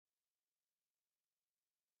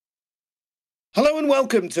Hello and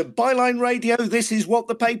welcome to Byline Radio. This is What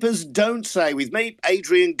the Papers Don't Say with me,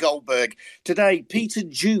 Adrian Goldberg. Today, Peter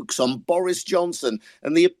Jukes on Boris Johnson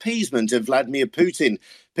and the appeasement of Vladimir Putin.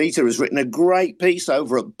 Peter has written a great piece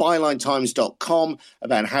over at bylinetimes.com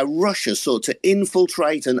about how Russia sought to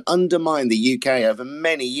infiltrate and undermine the UK over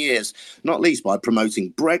many years, not least by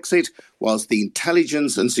promoting Brexit, whilst the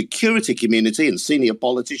intelligence and security community and senior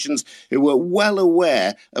politicians who were well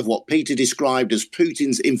aware of what Peter described as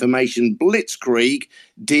Putin's information blitzkrieg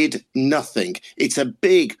did nothing. It's a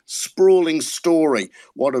big, sprawling story,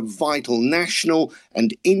 one of vital national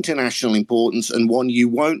and international importance, and one you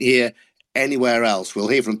won't hear anywhere else. We'll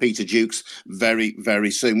hear from Peter Jukes very,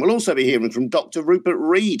 very soon. We'll also be hearing from Dr. Rupert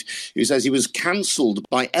Read, who says he was cancelled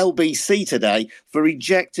by LBC today for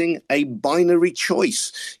rejecting a binary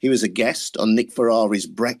choice. He was a guest on Nick Ferrari's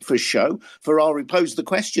breakfast show. Ferrari posed the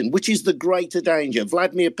question, which is the greater danger,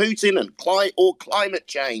 Vladimir Putin and climate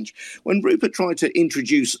change? When Rupert tried to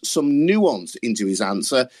introduce some nuance into his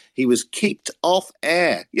answer, he was kicked off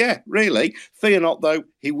air. Yeah, really. Fear not, though,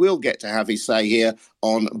 he will get to have his say here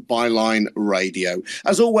on Byline Radio.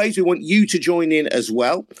 As always, we want you to join in as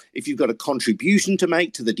well. If you've got a contribution to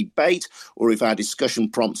make to the debate, or if our discussion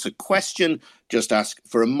prompts a question, just ask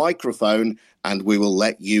for a microphone and we will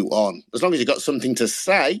let you on. As long as you've got something to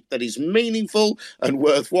say that is meaningful and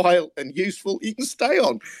worthwhile and useful, you can stay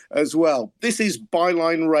on as well. This is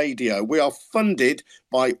Byline Radio. We are funded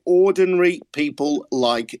by ordinary people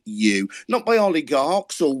like you, not by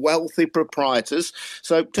oligarchs or wealthy proprietors.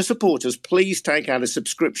 So to support us, please take out a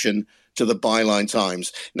subscription to the Byline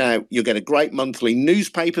Times. Now, you'll get a great monthly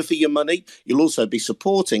newspaper for your money. You'll also be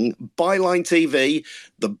supporting Byline TV,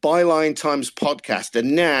 the Byline Times podcast,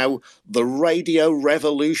 and now the radio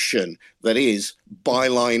revolution that is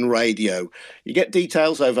Byline Radio. You get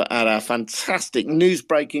details over at our fantastic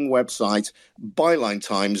news-breaking website,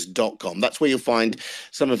 bylinetimes.com. That's where you'll find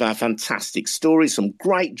some of our fantastic stories, some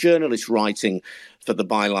great journalist writing for the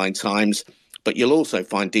Byline Times. But you'll also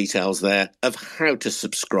find details there of how to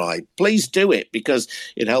subscribe. Please do it because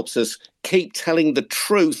it helps us keep telling the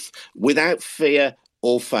truth without fear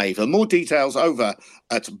or favour. More details over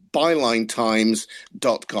at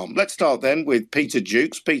bylinetimes.com. Let's start then with Peter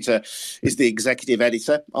Jukes. Peter is the executive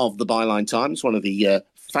editor of the Byline Times, one of the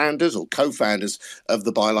founders or co-founders of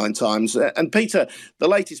the Byline Times. And Peter, the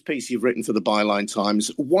latest piece you've written for the Byline Times,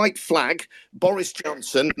 White Flag, Boris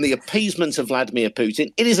Johnson and the appeasement of Vladimir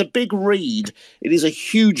Putin. It is a big read. It is a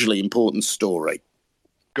hugely important story.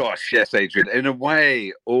 Gosh, yes, Adrian. In a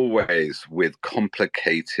way, always with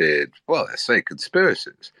complicated, well, let's say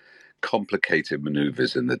conspiracies, complicated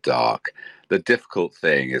maneuvers in the dark. The difficult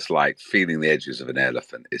thing is like feeling the edges of an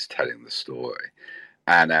elephant is telling the story.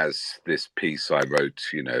 And as this piece I wrote,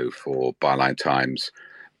 for Byline Times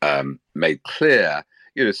made clear,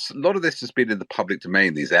 a lot of this has been in the public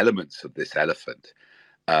domain, these elements of this elephant.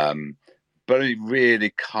 But it really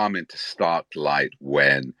come into stark light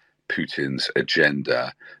when Putin's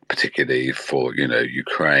agenda, particularly for,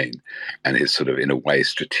 Ukraine and his sort of, in a way,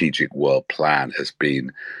 strategic world plan has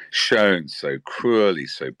been shown so cruelly,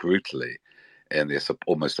 so brutally in this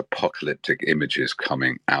almost apocalyptic images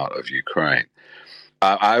coming out of Ukraine.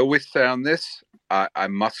 I always say on this, I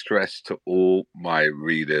must stress to all my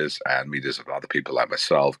readers and readers of other people like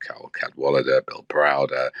myself, Carol Cadwallader, Bill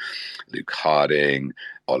Browder, Luke Harding,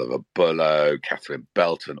 Oliver Bullough, Catherine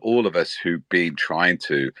Belton, all of us who've been trying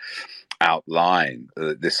to outline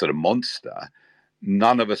this sort of monster,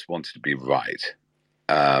 none of us wanted to be right.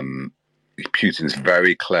 Putin's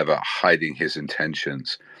very clever at hiding his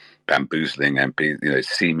intentions, bamboozling and being,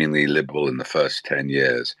 seemingly liberal in the first 10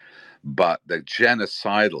 years. But the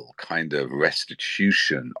genocidal kind of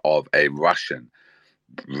restitution of a Russian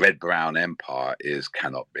red-brown empire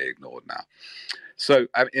cannot be ignored now. So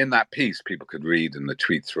in that piece, people could read in the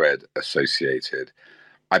tweet thread associated,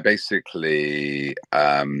 I basically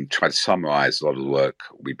try to summarize a lot of the work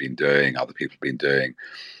we've been doing, other people have been doing.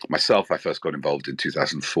 Myself, I first got involved in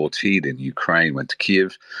 2014 in Ukraine, went to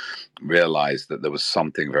Kyiv, realized that there was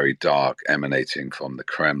something very dark emanating from the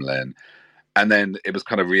Kremlin. And then it was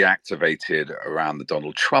kind of reactivated around the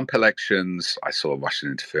Donald Trump elections. I saw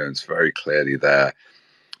Russian interference very clearly there,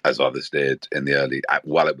 as others did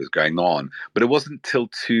while it was going on. But it wasn't until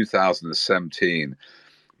 2017,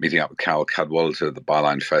 meeting up with Carol Cadwallader at the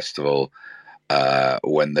Byline Festival,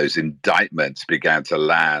 when those indictments began to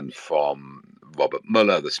land from Robert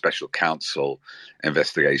Mueller, the special counsel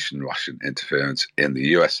investigation Russian interference in the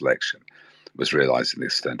US election, was realizing the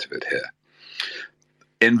extent of it here.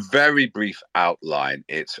 In very brief outline,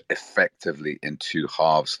 it's effectively in two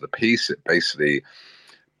halves of the piece. It basically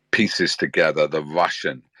pieces together the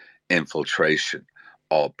Russian infiltration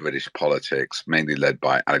of British politics, mainly led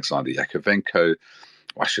by Alexander Yakovenko,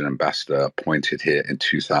 Russian ambassador appointed here in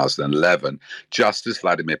 2011, just as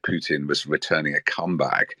Vladimir Putin was returning a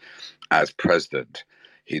comeback as president.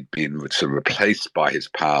 He'd been sort of replaced by his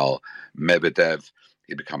pal Medvedev.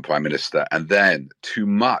 He'd become prime minister. And then, too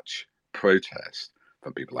much protest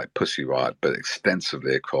from people like Pussy Riot, but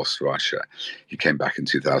extensively across Russia, he came back in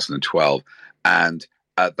 2012. And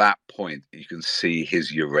at that point, you can see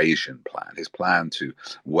his Eurasian plan, his plan to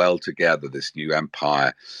weld together this new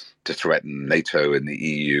empire to threaten NATO and the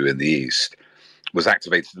EU in the East, was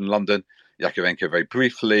activated in London. Yakovenko very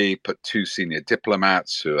briefly put two senior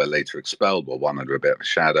diplomats who are later expelled, well, one under a bit of a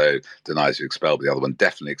shadow, denies he expelled, but the other one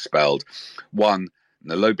definitely expelled. One,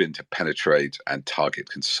 Nolobin, to penetrate and target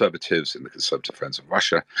conservatives in the Conservative Friends of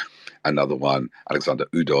Russia. Another one, Alexander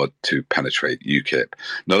Udod, to penetrate UKIP.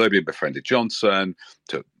 Nolobin befriended Johnson,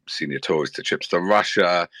 took senior Tories to trips to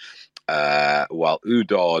Russia, while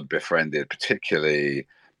Udod befriended particularly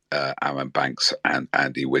Aaron Banks and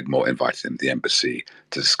Andy Wigmore, invited him to the embassy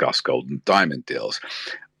to discuss gold and diamond deals.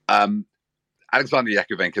 Alexander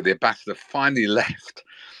Yakovenko, the ambassador, finally left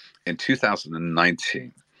in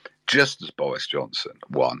 2019, just as Boris Johnson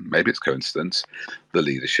won. Maybe it's coincidence. The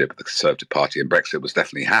leadership of the Conservative Party and Brexit was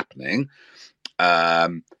definitely happening,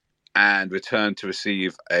 and returned to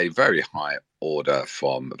receive a very high order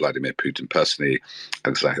from Vladimir Putin personally.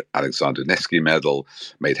 Alexander Nevsky Medal,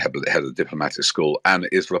 made head of the diplomatic school, and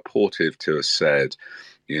is reported to have said,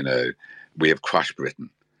 we have crushed Britain.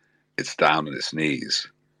 It's down on its knees.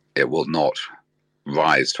 It will not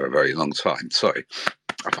rise for a very long time. Sorry,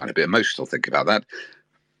 I find it a bit emotional thinking about that.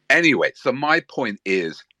 Anyway, so my point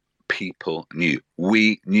is, people knew.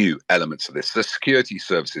 We knew elements of this. The security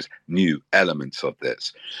services knew elements of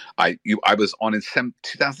this. I was on in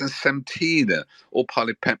 2017, all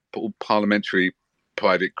parliamentary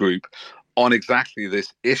private group on exactly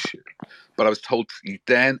this issue. But I was told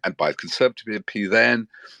then, and by a Conservative MP then,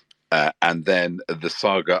 and then the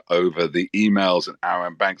saga over the emails and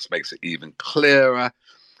Aaron Banks makes it even clearer.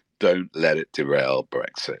 Don't let it derail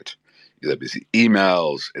Brexit. There was the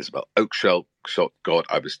emails, Isabel Oakeshott got,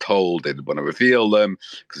 I was told they didn't want to reveal them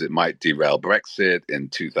because it might derail Brexit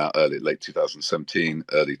in late 2017,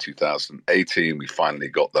 early 2018. We finally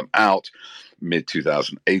got them out,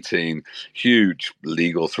 mid-2018. Huge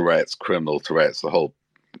legal threats, criminal threats, the whole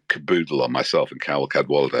caboodle on myself and Carol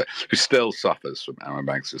Cadwalder, who still suffers from Aaron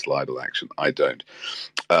Banks' libel action. I don't.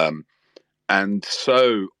 And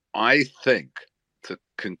so I think, to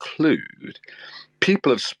conclude,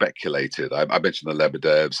 people have speculated. I mentioned the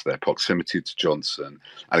Lebedevs, their proximity to Johnson,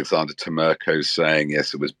 Alexander Temerko saying,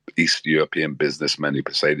 yes, it was East European businessmen who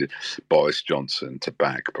persuaded Boris Johnson to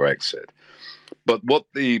back Brexit. But what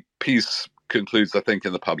the piece concludes, I think,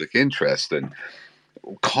 in the public interest, and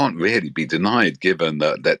can't really be denied given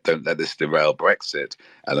that don't let this derail Brexit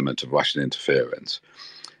element of Russian interference,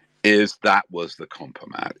 is that was the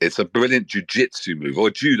compromat. It's a brilliant jiu-jitsu move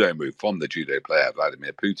or judo move from the judo player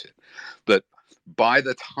Vladimir Putin, that by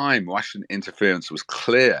the time Russian interference was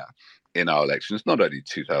clear in our elections, not only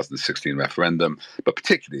 2016 referendum, but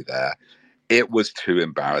particularly there, it was too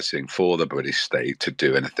embarrassing for the British state to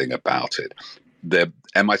do anything about it. The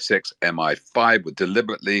MI6, MI5 were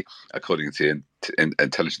deliberately, according to the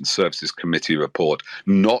Intelligence Services Committee report,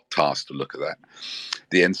 not tasked to look at that.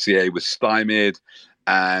 The NCA was stymied,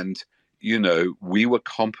 and we were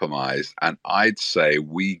compromised, and I'd say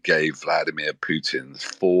we gave Vladimir Putin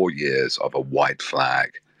 4 years of a white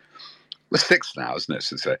flag. Well, 6 now, isn't it?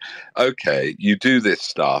 So say, okay, you do this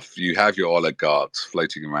stuff, you have your oligarchs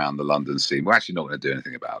floating around the London scene, we're actually not going to do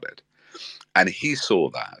anything about it. And he saw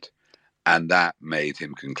that, and that made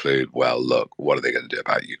him conclude, well, look, what are they going to do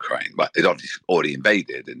about Ukraine? Well, it obviously already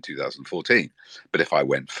invaded in 2014, but if I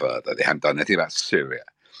went further, they hadn't done anything about Syria.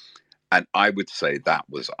 And I would say that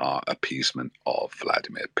was our appeasement of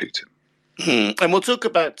Vladimir Putin. And we'll talk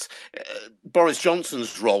about Boris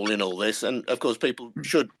Johnson's role in all this. And, of course, people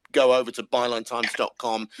should go over to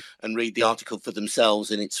bylinetimes.com and read the article for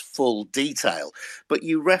themselves in its full detail. But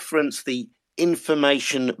you reference the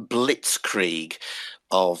information blitzkrieg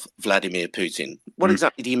of Vladimir Putin. What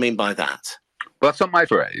exactly do you mean by that? Well, that's not my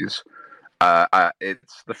phrase.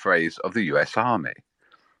 It's the phrase of the US Army.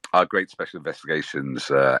 Our great special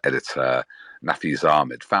investigations editor, Nafiz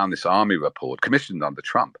Ahmed, found this Army report commissioned under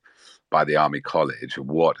Trump by the Army College,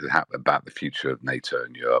 what had happened about the future of NATO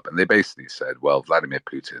and Europe. And they basically said, well, Vladimir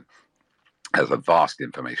Putin has a vast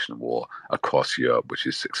information war across Europe, which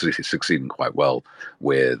is succeeding quite well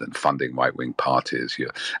with and funding right-wing parties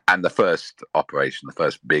here. And the first operation, the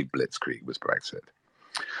first big blitzkrieg was Brexit.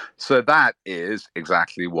 So that is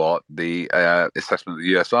exactly what the assessment of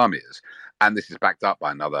the US Army is. And this is backed up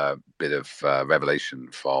by another bit of revelation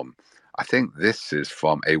from, I think this is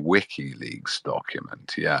from a WikiLeaks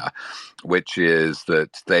document, which is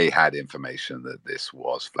that they had information that this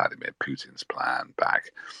was Vladimir Putin's plan back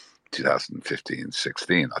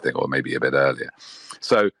 2015-16, I think, or maybe a bit earlier.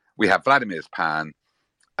 So we have Vladimir's plan,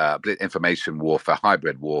 information warfare,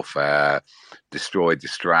 hybrid warfare, destroy,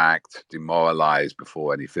 distract, demoralize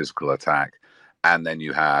before any physical attack. And then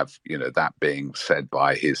you have, that being said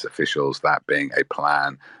by his officials, that being a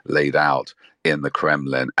plan laid out in the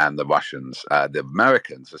Kremlin, and the Russians, the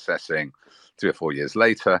Americans assessing 3 or 4 years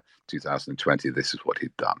later, 2020, this is what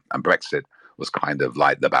he'd done. And Brexit was kind of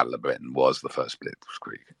like the Battle of Britain was the first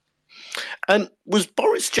blitzkrieg. And was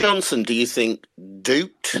Boris Johnson, do you think,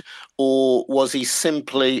 duped, or was he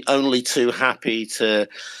simply only too happy to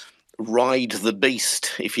ride the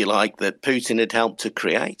beast, if you like, that Putin had helped to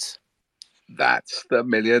create? That's the $1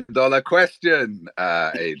 million question,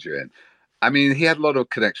 Adrian. I mean, he had a lot of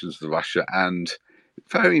connections to Russia, and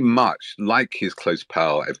very much like his close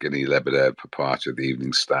pal Evgeny Lebedev, proprietor of the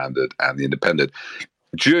Evening Standard and the Independent,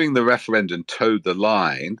 during the referendum towed the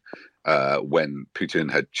line when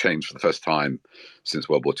Putin had changed for the first time since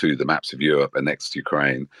World War II the maps of Europe annexed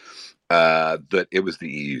Ukraine, that it was the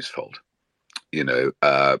EU's fault.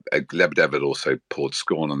 Lebedev had also poured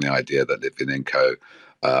scorn on the idea that Litvinenko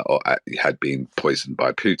had been poisoned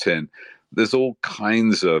by Putin. There's all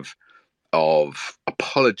kinds of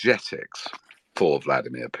apologetics for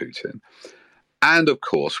Vladimir Putin. And of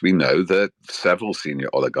course, we know that several senior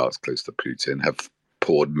oligarchs close to Putin have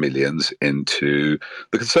poured millions into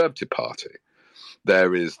the Conservative Party.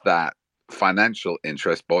 There is that financial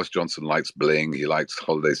interest. Boris Johnson likes bling. He likes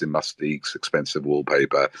holidays in Mustiques, expensive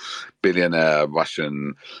wallpaper, billionaire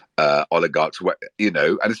Russian oligarchs, and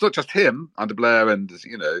it's not just him under Blair and,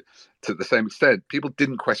 to the same extent, people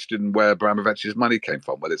didn't question where Abramovich's money came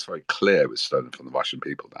from. Well, it's very clear it was stolen from the Russian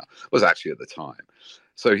people now. It was actually at the time.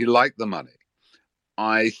 So he liked the money.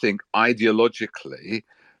 I think ideologically,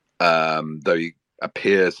 though he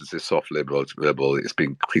appears as a soft liberal, it's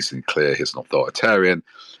been increasingly clear he's an authoritarian.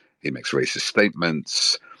 He makes racist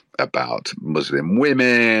statements about Muslim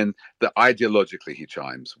women that ideologically he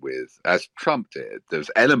chimes with, as Trump did.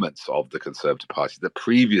 There's elements of the Conservative Party that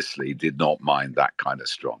previously did not mind that kind of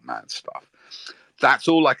strongman stuff. That's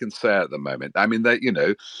all I can say at the moment. I mean,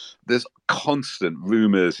 there's constant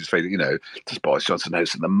rumors. Does Boris Johnson know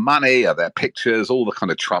some of the money? Are there pictures? All the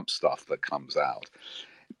kind of Trump stuff that comes out.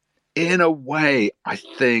 In a way, I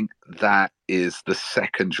think that is the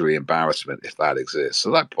secondary embarrassment, if that exists.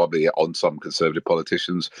 So that probably on some Conservative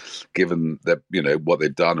politicians, given that, what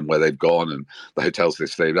they've done and where they've gone and the hotels they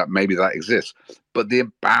stayed at, maybe that exists. But the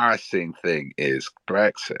embarrassing thing is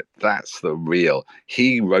Brexit. That's the real.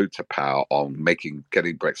 He rode to power on getting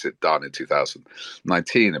Brexit done in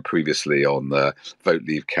 2019 and previously on the Vote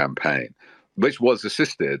Leave campaign, which was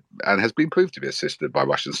assisted and has been proved to be assisted by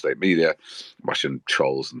Russian state media, Russian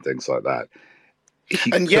trolls and things like that.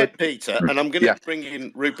 Yet, Peter, and I'm going to bring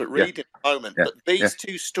in Rupert Reed in a moment, but these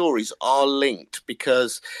two stories are linked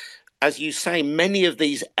because, as you say, many of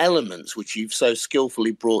these elements which you've so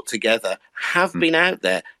skillfully brought together have been out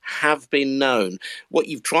there, have been known. What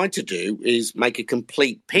you've tried to do is make a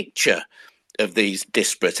complete picture of these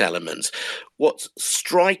disparate elements. What's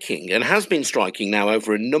striking, and has been striking now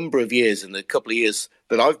over a number of years, in the couple of years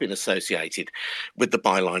that I've been associated with the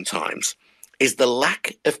Byline Times, is the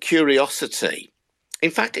lack of curiosity. In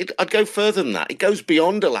fact, I'd go further than that. It goes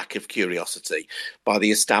beyond a lack of curiosity by the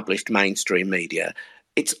established mainstream media.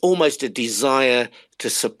 It's almost a desire to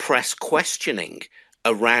suppress questioning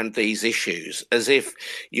around these issues, as if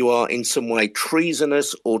you are in some way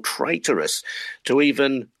treasonous or traitorous to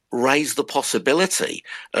even raise the possibility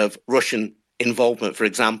of Russian involvement, for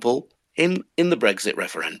example, in the Brexit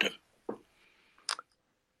referendum.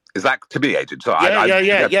 Is that to me, Agent? So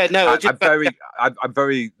yeah. No, I'm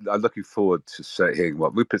very looking forward to hearing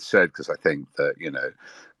what Rupert said, because I think that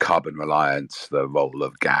carbon reliance, the role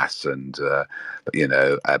of gas, and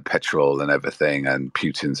petrol and everything, and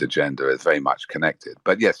Putin's agenda is very much connected.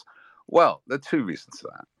 But yes, well, there are two reasons for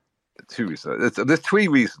that. There's three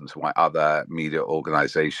reasons why other media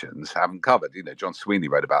organizations haven't covered. John Sweeney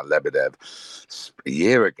wrote about Lebedev a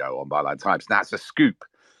year ago on Byline Times. Now it's a scoop.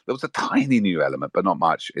 There was a tiny new element, but not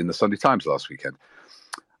much, in the Sunday Times last weekend.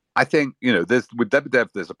 I think, with Lebedev,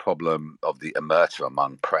 there's a problem of the omerta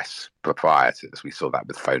among press proprietors. We saw that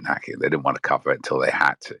with phone hacking. They didn't want to cover it until they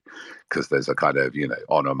had to, because there's a kind of,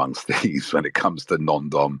 honor amongst thieves when it comes to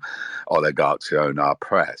non-dom oligarchs who own our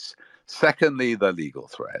press. Secondly, the legal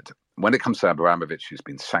thread. When it comes to Abramovich, who's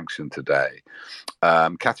been sanctioned today,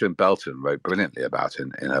 Catherine Belton wrote brilliantly about it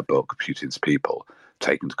in her book, Putin's People,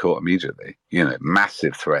 taken to court immediately.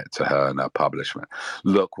 Massive threat to her and her publishment.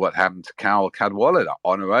 Look what happened to Carol Cadwalladr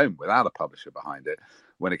on her own without a publisher behind it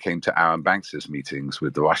when it came to Aaron Banks's meetings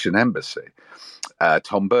with the Russian embassy.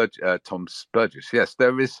 Tom Burgess. Yes,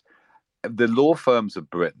 there is. The law firms of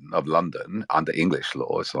Britain, of London, under English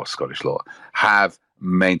law, it's not Scottish law, have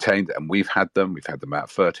maintained, and we've had them at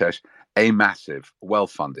Furtesh, a massive,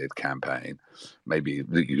 well-funded campaign. Maybe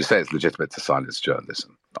you could say it's legitimate to silence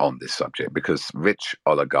journalism on this subject because rich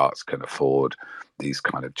oligarchs can afford these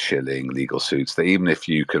kind of chilling legal suits that even if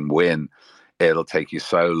you can win, it'll take you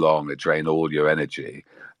so long to drain all your energy.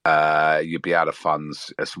 You'd be out of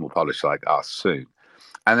funds, a small publisher like us, soon.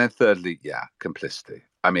 And then thirdly, complicity.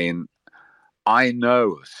 I mean, I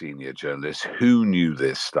know of senior journalists who knew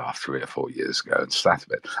this stuff 3 or 4 years ago and sat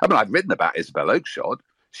of it. I mean, I've written about Isabel Oakeshott.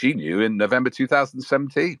 She knew in November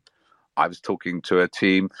 2017. I was talking to a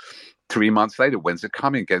team 3 months later. When's it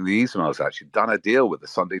coming? Getting the emails out. She'd done a deal with the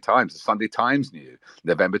Sunday Times. The Sunday Times knew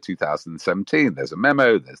November 2017. There's a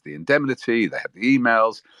memo. There's the indemnity. They have the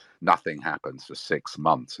emails. Nothing happens for 6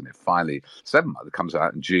 months. And it finally, 7 months, it comes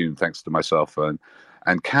out in June, thanks to myself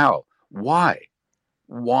and Carol. Why?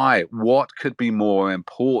 What could be more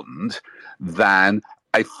important than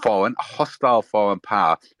a hostile foreign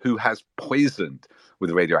power who has poisoned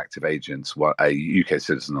with radioactive agents a UK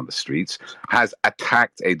citizen on the streets, has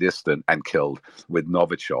attacked a dissident and killed with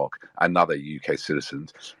Novichok another UK citizen?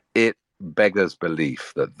 It beggars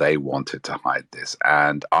belief that they wanted to hide this.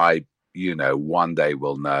 And one day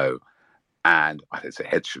we'll know. And I think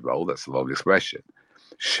head should roll. That's a long expression.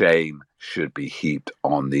 Shame should be heaped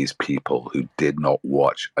on these people who did not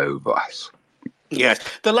watch over us. Yes.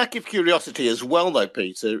 The lack of curiosity as well, though,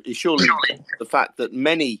 Peter, is surely the fact that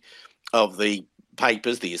many of the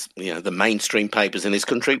papers, the mainstream papers in this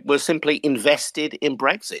country, were simply invested in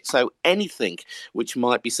Brexit. So anything which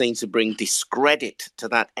might be seen to bring discredit to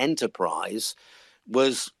that enterprise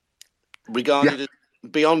was regarded as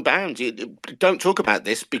beyond bounds. You don't talk about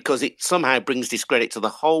this because it somehow brings discredit to the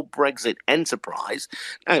whole Brexit enterprise.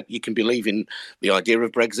 Now, you can believe in the idea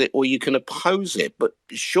of Brexit or you can oppose it, but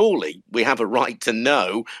surely we have a right to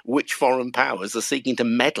know which foreign powers are seeking to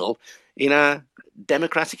meddle in our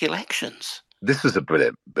democratic elections. This is a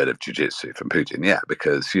brilliant bit of jiu-jitsu from Putin,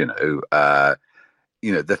 because,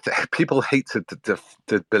 people hate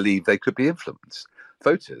to believe they could be influenced.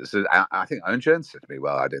 Voters, I think Owen Jones said to me,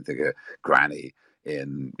 well, I don't think a granny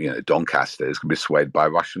in Doncaster is going to be swayed by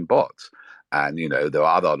Russian bots. And, there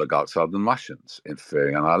are other oligarchs other than Russians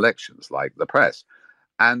interfering in our elections, like the press.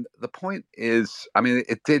 And the point is, I mean,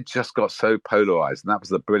 it did just got so polarized, and that was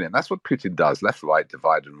the brilliant. That's what Putin does: left, right,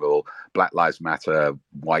 divide and rule. Black Lives Matter,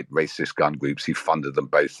 white racist gun groups. He funded them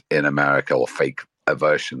both in America, or fake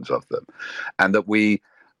versions of them, and that we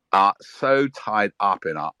are so tied up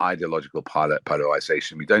in our ideological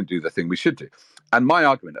polarization, we don't do the thing we should do. And my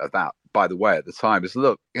argument of that, by the way, at the time is,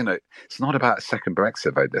 look, it's not about a second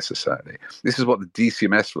Brexit vote necessarily. This is what the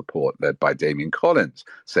DCMS report led by Damien Collins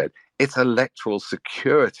said. It's electoral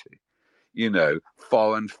security,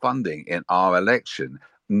 foreign funding in our election,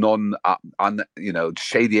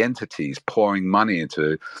 shady entities pouring money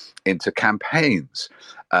into campaigns,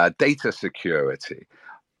 data security.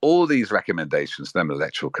 All these recommendations, the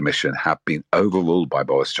Electoral Commission, have been overruled by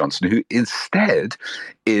Boris Johnson, who instead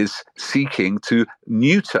is seeking to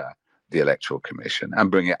neuter the Electoral Commission and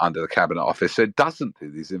bring it under the Cabinet Office so it doesn't do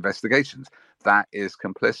these investigations. That is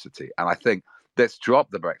complicity. And I think let's drop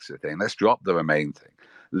the Brexit thing. Let's drop the Remain thing.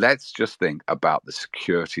 Let's just think about the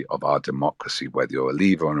security of our democracy, whether you're a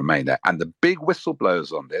Leaver or a Remainer. And the big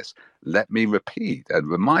whistleblowers on this, let me repeat and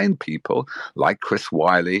remind people like Chris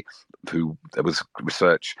Wiley, who was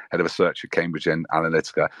head of research at Cambridge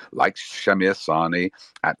Analytica, like Shamir Sani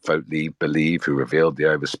at Vote Leave Believe, who revealed the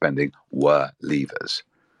overspending, were Leavers.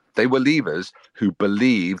 They were Leavers who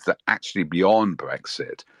believed that actually beyond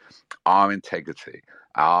Brexit, our integrity,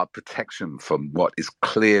 our protection from what is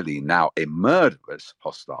clearly now a murderous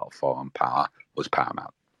hostile foreign power was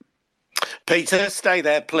paramount. Peter, stay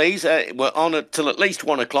there, please. We're on till at least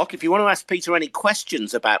 1 o'clock. If you want to ask Peter any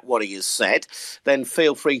questions about what he has said, then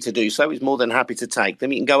feel free to do so. He's more than happy to take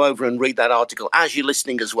them. You can go over and read that article as you're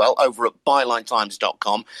listening as well over at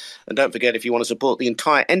bylinetimes.com. And don't forget, if you want to support the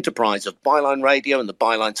entire enterprise of Byline Radio and the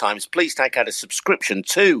Byline Times, please take out a subscription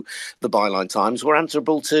to the Byline Times. We're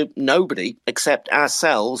answerable to nobody except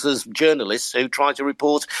ourselves as journalists who try to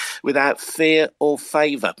report without fear or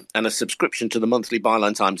favour. And a subscription to the monthly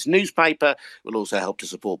Byline Times newspaper will also help to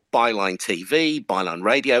support Byline TV, Byline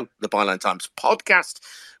Radio, the Byline Times podcast,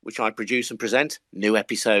 which I produce and present. New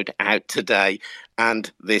episode out today.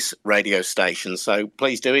 and this radio station. So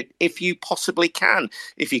please do it if you possibly can.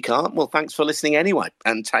 If you can't, well, thanks for listening anyway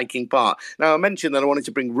and taking part. Now, I mentioned that I wanted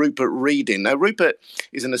to bring Rupert Read in. Now, Rupert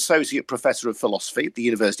is an associate professor of philosophy at the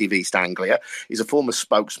University of East Anglia. He's a former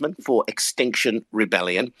spokesman for Extinction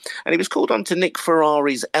Rebellion, and he was called on to Nick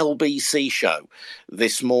Ferrari's LBC show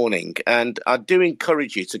this morning. And I do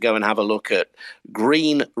encourage you to go and have a look at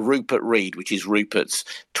Green Rupert Read, which is Rupert's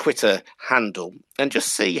Twitter handle, and just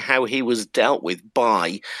see how he was dealt with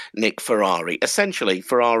by Nick Ferrari. Essentially,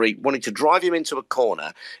 Ferrari wanted to drive him into a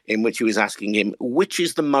corner in which he was asking him, which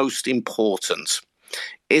is the most important?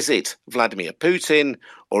 Is it Vladimir Putin,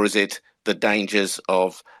 or is it the dangers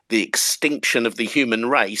of the extinction of the human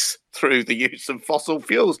race through the use of fossil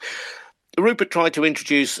fuels? Rupert tried to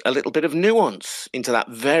introduce a little bit of nuance into that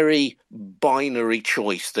very binary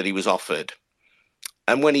choice that he was offered.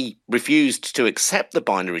 And when he refused to accept the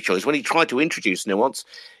binary choice, when he tried to introduce nuance,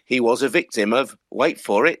 he was a victim of, wait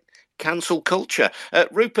for it, cancel culture.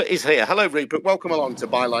 Rupert is here. Hello, Rupert. Welcome along to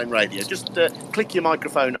Byline Radio. Just click your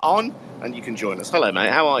microphone on and you can join us. Hello,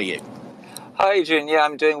 mate. How are you? Hi, Adrian. Yeah,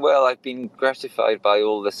 I'm doing well. I've been gratified by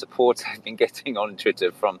all the support I've been getting on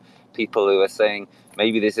Twitter from people who are saying,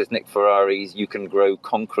 maybe this is Nick Ferrari's "you can grow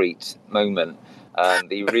concrete" moment.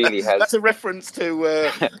 He really has. That's a reference to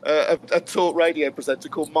a talk radio presenter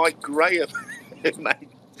called Mike Graham, who made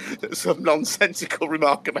some nonsensical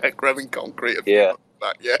remark about growing concrete. Yeah.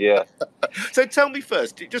 Yeah. So tell me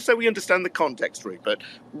first, just so we understand the context, Rupert,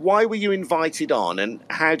 why were you invited on and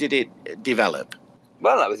how did it develop?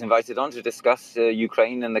 Well, I was invited on to discuss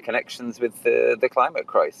Ukraine and the connections with the climate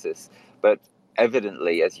crisis. But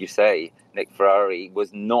evidently, as you say, Nick Ferrari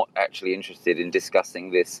was not actually interested in discussing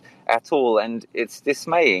this at all. And it's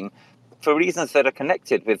dismaying for reasons that are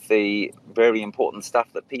connected with the very important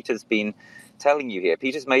stuff that Peter's been telling you here.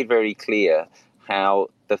 Peter's made very clear how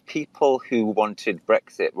the people who wanted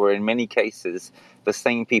Brexit were in many cases the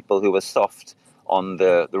same people who were soft on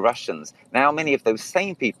the Russians. Now many of those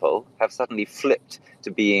same people have suddenly flipped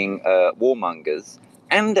to being warmongers,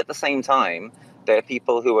 and at the same time there are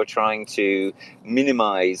people who are trying to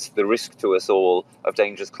minimize the risk to us all of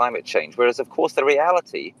dangerous climate change. Whereas, of course, the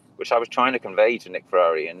reality, which I was trying to convey to Nick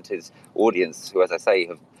Ferrari and his audience, who, as I say,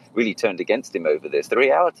 have really turned against him over this, the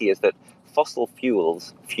reality is that fossil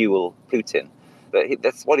fuels fuel Putin.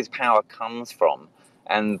 That's what his power comes from,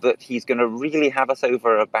 and that he's going to really have us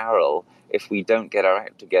over a barrel if we don't get our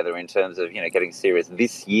act together in terms of, getting serious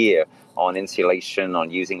this year on insulation, on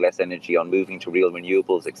using less energy, on moving to real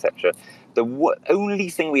renewables, etc. The only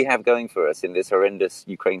thing we have going for us in this horrendous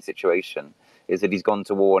Ukraine situation is that he's gone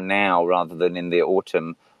to war now rather than in the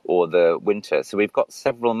autumn or the winter. So we've got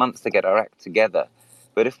several months to get our act together.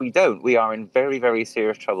 But if we don't, we are in very, very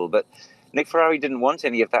serious trouble. But Nick Ferrari didn't want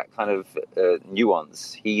any of that kind of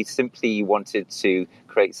nuance. He simply wanted to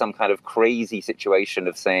create some kind of crazy situation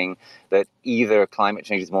of saying that either climate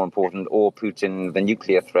change is more important or Putin, the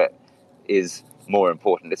nuclear threat, is more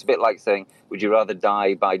important. It's a bit like saying, would you rather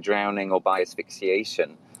die by drowning or by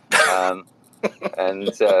asphyxiation? And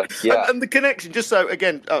the connection, just so,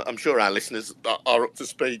 again, I'm sure our listeners are up to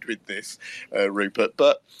speed with this, Rupert,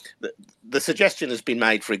 but the suggestion has been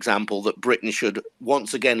made, for example, that Britain should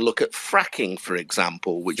once again look at fracking, for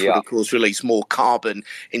example, which would, of course, release more carbon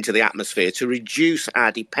into the atmosphere to reduce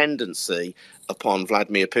our dependency upon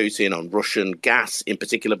Vladimir Putin, on Russian gas in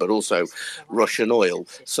particular, but also Russian oil.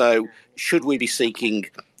 So should we be seeking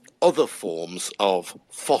other forms of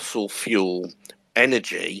fossil fuel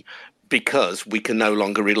energy because we can no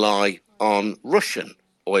longer rely on Russian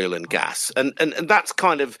oil and gas? And that's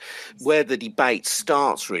kind of where the debate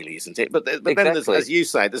starts, really, isn't it? But then, there's, as you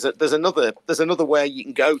say, there's another way you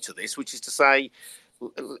can go to this, which is to say,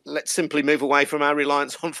 let's simply move away from our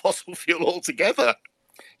reliance on fossil fuel altogether.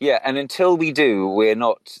 Yeah, and until we do, we're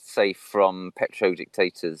not safe from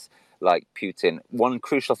petro-dictators like Putin. One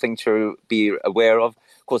crucial thing to be aware of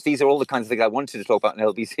course, these are all the kinds of things I wanted to talk about in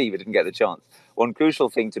LBC but didn't get the chance. One crucial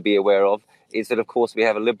thing to be aware of is that, of course, we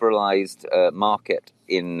have a liberalised market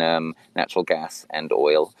in natural gas and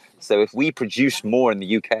oil. So if we produce more in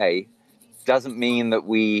the UK, doesn't mean that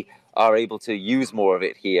we are able to use more of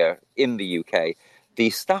it here in the UK. The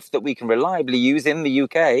stuff that we can reliably use in the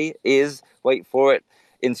UK is, wait for it,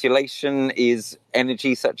 insulation, is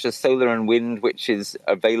energy such as solar and wind, which is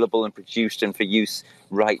available and produced and for use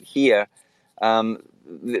right here.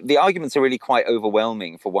 The arguments are really quite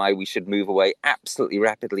overwhelming for why we should move away absolutely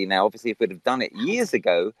rapidly now. Obviously, if we'd have done it years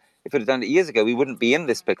ago, we wouldn't be in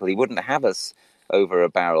this pickle. He wouldn't have us over a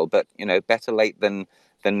barrel. But, you know, better late than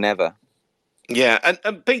never. Yeah,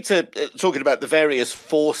 and Peter, talking about the various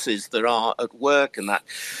forces that are at work and that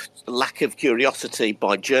lack of curiosity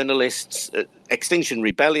by journalists, Extinction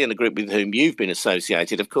Rebellion, a group with whom you've been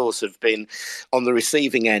associated, of course, have been on the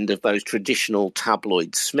receiving end of those traditional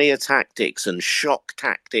tabloid smear tactics and shock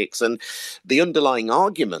tactics, and the underlying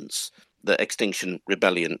arguments that Extinction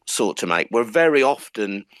Rebellion sought to make were very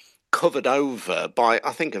often covered over by,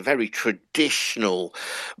 I think, a very traditional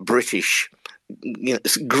British,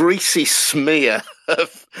 this greasy smear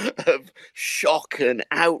of shock and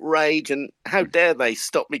outrage, and how dare they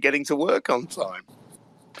stop me getting to work on time.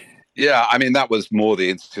 Yeah, I mean, that was more the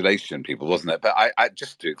installation people, wasn't it? But I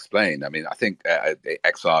just to explain, I mean, I think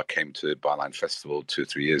XR came to Byline Festival 2 or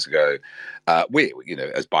 3 years ago. We,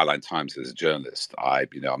 as Byline Times, as a journalist,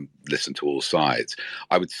 I'm listened to all sides.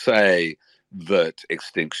 I would say that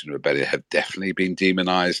Extinction Rebellion have definitely been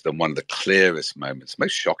demonized, and one of the clearest moments,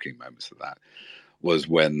 most shocking moments of that, was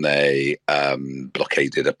when they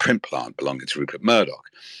blockaded a print plant belonging to Rupert Murdoch.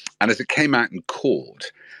 And as it came out in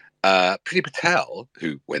court, Priti Patel,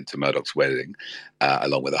 who went to Murdoch's wedding,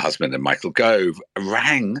 along with her husband and Michael Gove,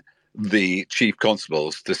 rang the chief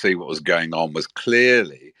constables to see what was going on, was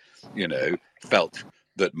clearly, felt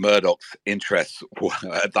that Murdoch's interests were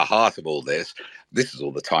at the heart of all this. This is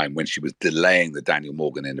all the time when she was delaying the Daniel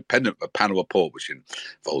Morgan independent panel report, which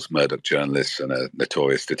involves Murdoch journalists and a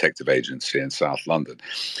notorious detective agency in South London.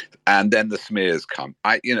 And then the smears come.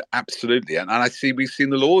 Absolutely. And we've seen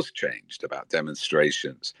the laws changed about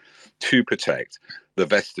demonstrations to protect the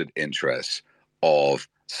vested interests of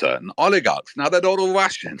certain oligarchs. Now, they're not all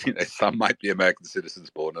Russian. Some might be American citizens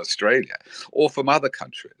born in Australia or from other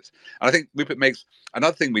countries. And I think Rupert makes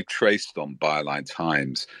another thing we've traced on Byline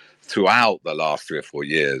Times throughout the last 3 or 4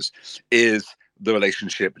 years is the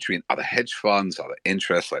relationship between other hedge funds, other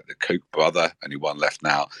interests like the Koch brother, only one left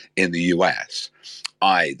now, in the US.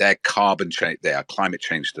 They're they are climate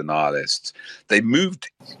change denialists. They moved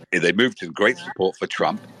in great support for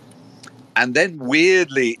Trump, and then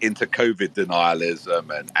weirdly into COVID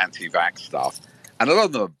denialism and anti-vax stuff. And a lot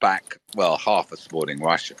of them are back, half are supporting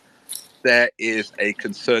Russia. There is a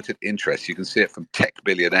concerted interest. You can see it from tech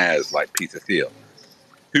billionaires like Peter Thiel,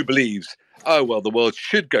 who believes, the world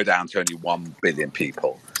should go down to only 1 billion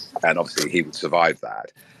people. And obviously he would survive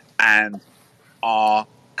that. And are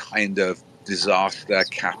kind of disaster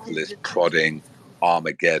capitalist prodding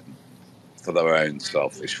Armageddon for their own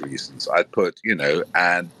selfish reasons. I'd put,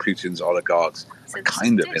 and Putin's oligarchs are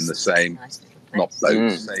kind of in the same, not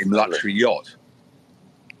boat, same luxury yacht.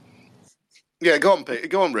 Yeah, go on, Peter.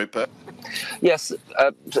 Go on, Rupert. Yes,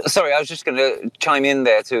 sorry, I was just going to chime in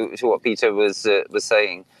there to what Peter was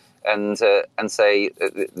saying, and say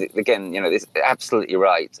again, this is absolutely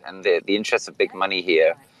right, and the interest of big money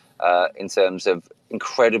here, in terms of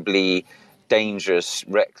incredibly dangerous,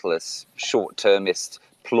 reckless, short-termist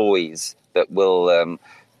ploys that will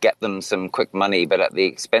get them some quick money, but at the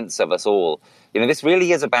expense of us all. This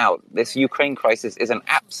really is about, this Ukraine crisis is an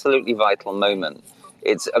absolutely vital moment.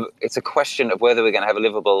 It's a question of whether we're going to have a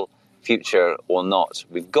livable future or not.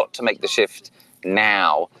 We've got to make the shift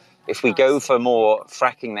now. If we go for more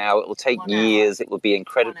fracking now, it will take years. It will be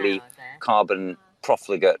incredibly carbon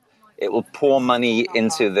profligate. It will pour money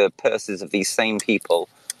into the purses of these same people.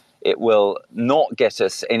 It will not get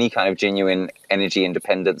us any kind of genuine energy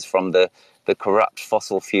independence from the corrupt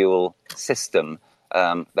fossil fuel system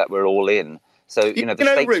that we're all in. So, the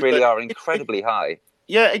stakes Rupert, really are incredibly high.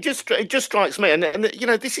 Yeah, it just strikes me. And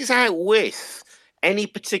this is out with any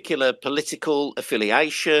particular political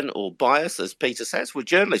affiliation or bias, as Peter says. We're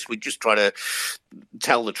journalists. We just try to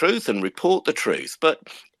tell the truth and report the truth. But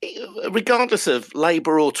regardless of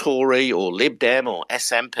Labour or Tory or Lib Dem or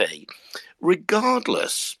SNP,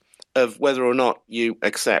 regardless of whether or not you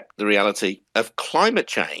accept the reality of climate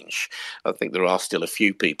change, I think there are still a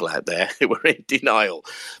few people out there who are in denial.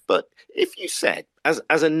 But if you said, as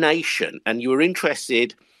a nation, and you were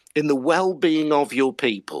interested in the well-being of your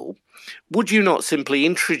people, would you not simply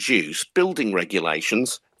introduce building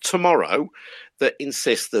regulations tomorrow that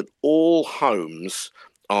insist that all homes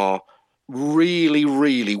are really,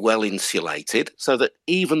 really well insulated, so that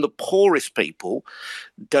even the poorest people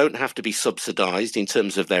don't have to be subsidised in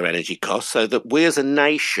terms of their energy costs, so that we as a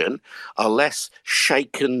nation are less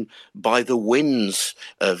shaken by the winds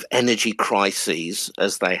of energy crises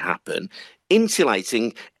as they happen,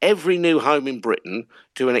 insulating every new home in Britain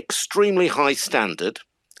to an extremely high standard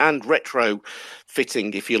and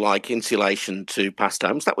retrofitting, if you like, insulation to past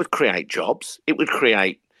homes? That would create jobs. It would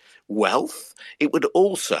create wealth. It would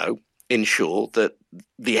also ensure that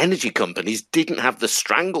the energy companies didn't have the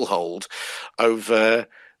stranglehold over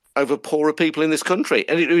poorer people in this country.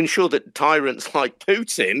 And it would ensure that tyrants like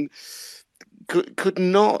Putin could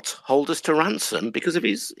not hold us to ransom because of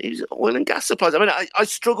his oil and gas supplies. I mean, I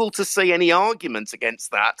struggle to see any argument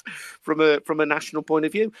against that from a national point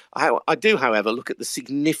of view. I do, however, look at the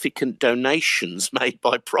significant donations made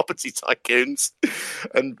by property tycoons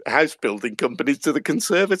and house building companies to the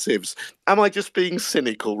Conservatives. Am I just being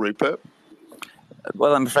cynical, Rupert?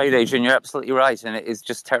 Well, I'm afraid, Adrian, you're absolutely right. And it is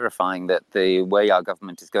just terrifying that the way our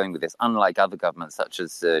government is going with this, unlike other governments such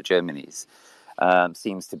as Germany's,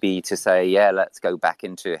 seems to be to say, let's go back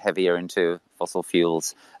into fossil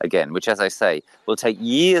fuels again, which, as I say, will take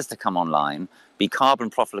years to come online, be carbon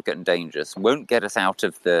profligate and dangerous, won't get us out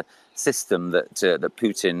of the system that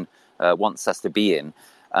Putin wants us to be in.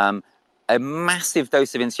 A massive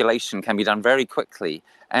dose of insulation can be done very quickly.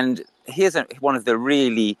 And here's one of the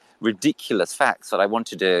really ridiculous facts that I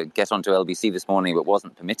wanted to get onto LBC this morning but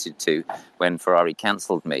wasn't permitted to when Ferrari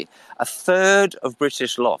cancelled me. A third of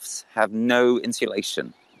British lofts have no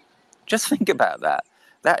insulation. Just think about that.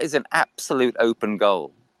 That is an absolute open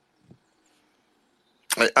goal.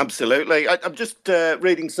 Absolutely. I'm just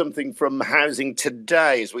reading something from Housing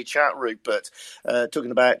Today as we chat, Rupert,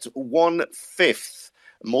 talking about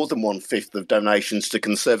more than 1/5 of donations to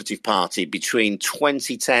Conservative Party between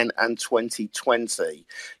 2010 and 2020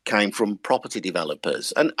 came from property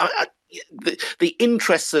developers. And the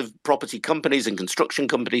interests of property companies and construction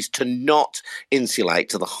companies to not insulate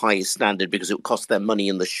to the highest standard because it will cost them money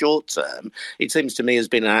in the short term, it seems to me has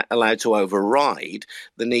been allowed to override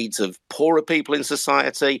the needs of poorer people in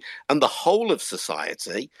society and the whole of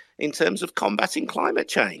society in terms of combating climate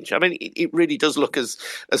change. I mean, it really does look as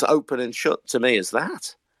open and shut to me as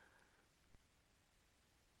that.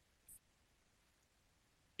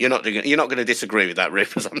 You're not going to disagree with that,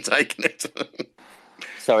 Rip, as I'm taking it.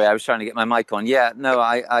 Sorry, I was trying to get my mic on. Yeah, no,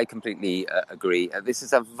 I completely agree. This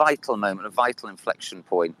is a vital moment, a vital inflection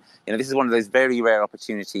point. This is one of those very rare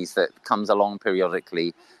opportunities that comes along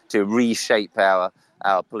periodically to reshape our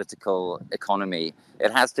political economy.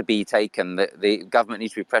 It has to be taken. The government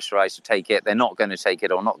needs to be pressurised to take it. They're not going to take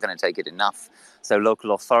it or not going to take it enough. So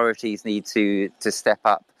local authorities need to step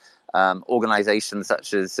up. Organisations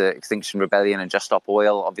such as Extinction Rebellion and Just Stop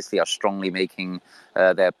Oil obviously are strongly making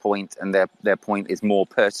their point, and their point is more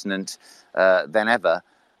pertinent than ever.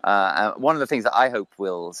 One of the things that I hope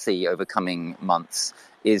we'll see over coming months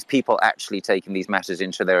is people actually taking these matters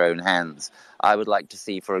into their own hands. I would like to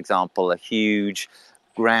see, for example, a huge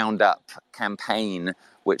ground-up campaign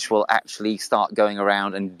which will actually start going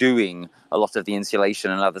around and doing a lot of the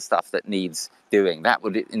insulation and other stuff that needs doing. That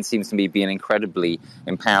would, it seems to me, be an incredibly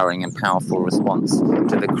empowering and powerful response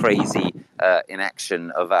to the crazy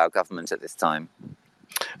inaction of our government at this time.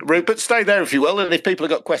 Rupert, stay there if you will, and if people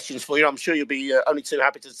have got questions for you, I'm sure you'll be only too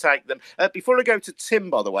happy to take them. Before I go to Tim,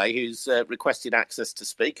 by the way, who's requested access to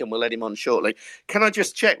speak, and we'll let him on shortly, can I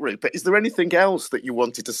just check, Rupert, is there anything else that you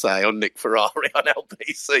wanted to say on Nick Ferrari on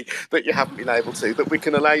LBC that you haven't been able to, that we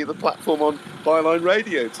can allow you the platform on Byline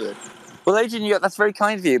Radio to? Well, Adrian, that's very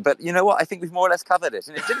kind of you, but you know what? I think we've more or less covered it,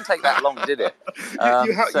 and it didn't take that long, did it?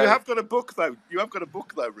 You have got a book, though. You have got a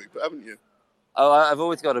book, though, Rupert, haven't you? Oh, I've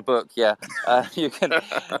always got a book. Yeah, you can.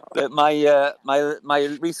 But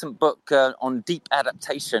my recent book on deep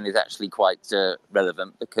adaptation is actually quite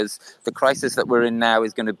relevant because the crisis that we're in now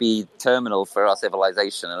is going to be terminal for our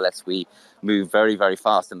civilization unless we move very, very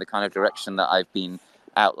fast in the kind of direction that I've been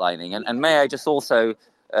outlining. And may I just also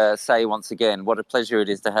say once again what a pleasure it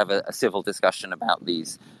is to have a civil discussion about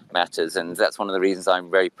these matters, and that's one of the reasons I'm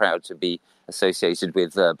very proud to be associated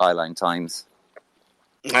with Byline Times.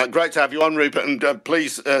 Great to have you on, Rupert, and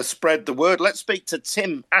please spread the word. Let's speak to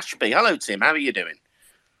Tim Ashby. Hello, Tim. How are you doing?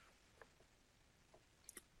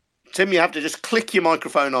 Tim, you have to just click your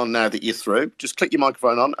microphone on now that you're through. Just click your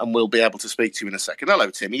microphone on and we'll be able to speak to you in a second.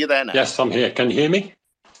 Hello, Tim. Are you there now? Yes, I'm here. Can you hear me?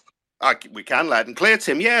 We can, loud and clear,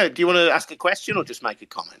 Tim. Yeah. Do you want to ask a question or just make a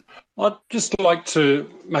comment? I'd just like to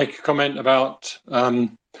make a comment about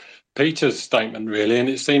Peter's statement, really. And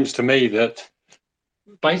it seems to me that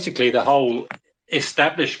basically the whole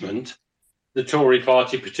establishment, the Tory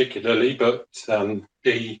party particularly, but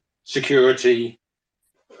the security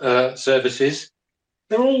services,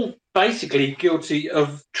 they're all basically guilty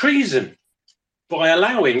of treason by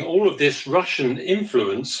allowing all of this Russian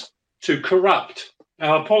influence to corrupt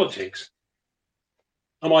our politics.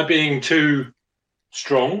 Am I being too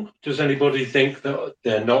strong? Does anybody think that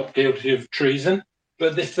they're not guilty of treason?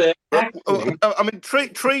 But if they're I mean,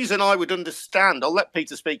 treason I would understand. I'll let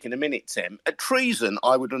Peter speak in a minute, Tim. Treason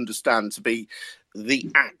I would understand to be the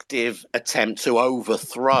active attempt to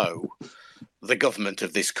overthrow the government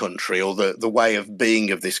of this country or the way of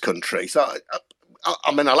being of this country. So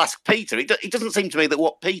I mean, I'll ask Peter. It doesn't seem to me that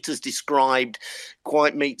what Peter's described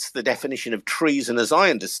quite meets the definition of treason as I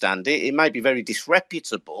understand it. It may be very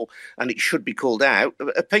disreputable and it should be called out.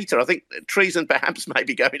 Peter, I think treason perhaps may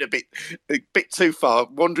be going a bit too far,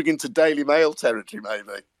 wandering into Daily Mail territory,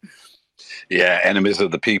 maybe. Yeah, enemies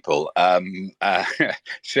of the people.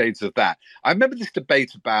 Shades of that. I remember this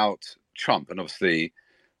debate about Trump, and obviously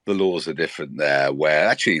the laws are different there, where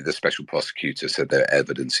actually the special prosecutor said there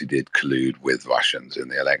evidence he did collude with Russians in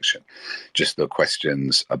the election. Just the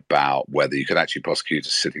questions about whether you could actually prosecute a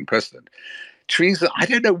sitting president. Treason, I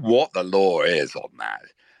don't know what the law is on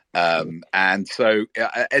that. And so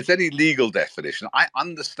as any legal definition, I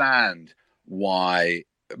understand why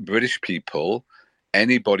British people,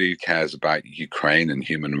 anybody who cares about Ukraine and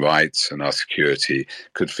human rights and our security,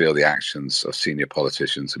 could feel the actions of senior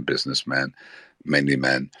politicians and businessmen, mainly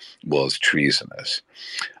men, was treasonous.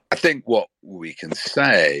 I think what we can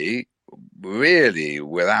say, really,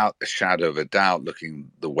 without a shadow of a doubt, looking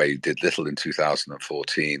the way he did little in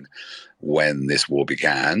 2014 when this war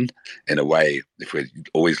began, in a way, if we're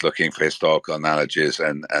always looking for historical analogies,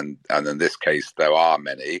 and in this case there are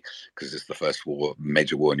many, because it's the first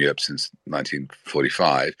major war in Europe since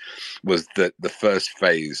 1945, was that the first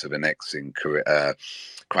phase of annexing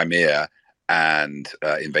Crimea and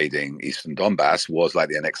invading eastern Donbass was like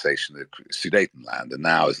the annexation of the Sudetenland, and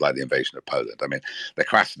now is like the invasion of Poland. I mean, they're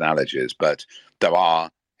crass analogies, but there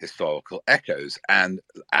are historical echoes. And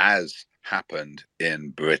as happened in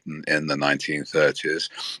Britain in the 1930s,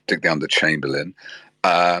 particularly under Chamberlain,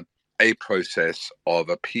 a process of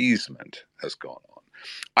appeasement has gone on.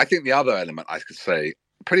 I think the other element I could say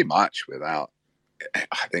pretty much without,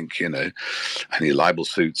 I think, any libel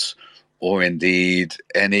suits or indeed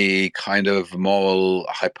any kind of moral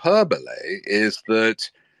hyperbole, is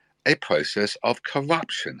that a process of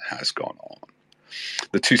corruption has gone on.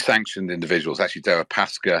 The two sanctioned individuals, actually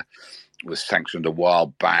Deripaska was sanctioned a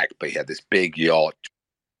while back, but he had this big yacht.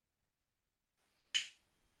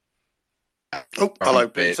 Oh, hello,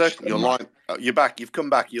 Peter. Your line, you're back. You've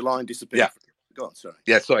come back. Your line disappeared. Yeah. Go on, sorry.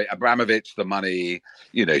 Yeah, sorry. Abramovich, the money,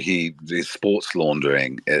 the sports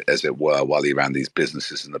laundering, as it were, while he ran these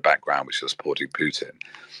businesses in the background, which are supporting Putin.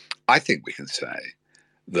 I think we can say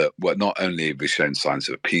that not only have we shown signs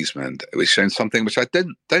of appeasement, we've shown something which I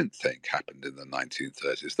don't think happened in the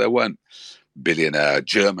 1930s. There weren't billionaire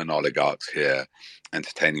German oligarchs here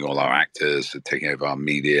entertaining all our actors, taking over our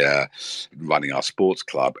media, running our sports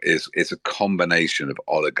club. It's a combination of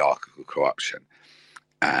oligarchical corruption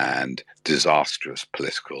and disastrous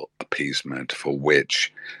political appeasement, for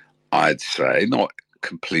which I'd say, not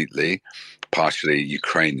completely, partially,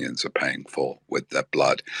 Ukrainians are paying for with their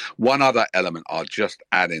blood. One other element I'll just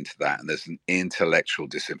add into that, and there's an intellectual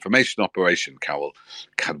disinformation operation. Carol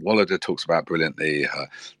Cadwallader talks about brilliantly. Her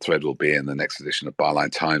thread will be in the next edition of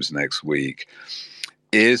Byline Times next week,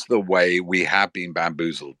 is the way we have been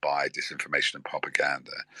bamboozled by disinformation and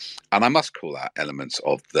propaganda. And I must call out elements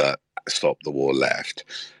of the Stop the War left,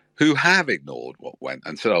 who have ignored what went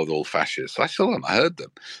and said, oh, they're all fascists. I saw them, I heard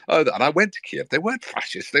them. Oh, and I went to Kiev. They weren't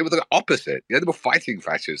fascists. They were the opposite. They were fighting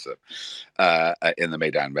fascism in the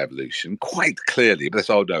Maidan Revolution, quite clearly. But they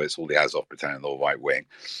said, oh, no, it's all the Azov battalion, all right wing.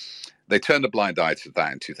 They turned a blind eye to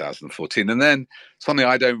that in 2014. And then something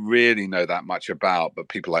I don't really know that much about, but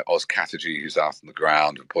people like Oz Kataji, who's out on the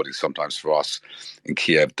ground, reporting sometimes for us in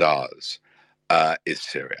Kiev, does, is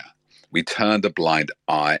Syria. We turned a blind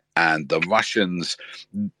eye, and the Russians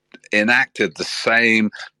enacted the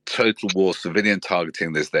same total war civilian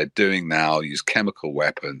targeting as they're doing now, use chemical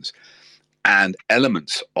weapons, and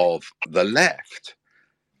elements of the left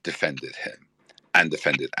defended him and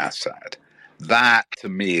defended Assad. That, to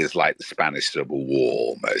me, is like the Spanish Civil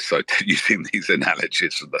War almost. So using these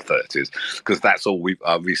analogies from the 30s, because that's all we've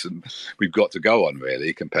got to go on,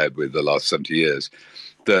 really, compared with the last 70 years.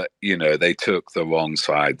 That, they took the wrong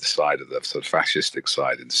side, the side of the sort of fascistic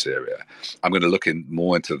side in Syria. I'm going to look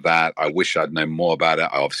more into that. I wish I'd known more about it.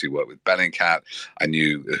 I obviously worked with Bellingcat. I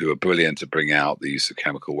knew who were brilliant to bring out the use of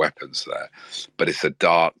chemical weapons there. But it's a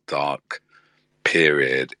dark, dark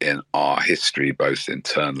period in our history, both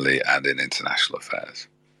internally and in international affairs.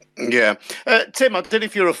 Yeah. Tim, I don't know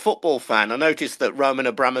if you're a football fan. I noticed that Roman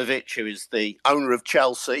Abramovich, who is the owner of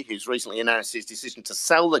Chelsea, who's recently announced his decision to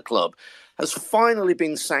sell the club, has finally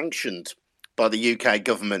been sanctioned by the UK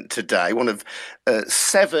government today, one of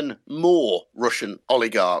 7 more Russian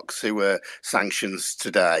oligarchs who were sanctioned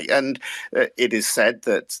today. And it is said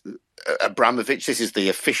that Abramovich, this is the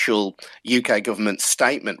official UK government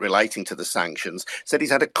statement relating to the sanctions, said he's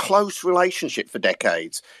had a close relationship for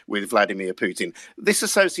decades with Vladimir Putin. This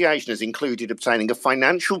association has included obtaining a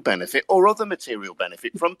financial benefit or other material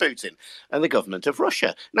benefit from Putin and the government of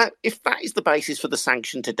Russia. Now, if that is the basis for the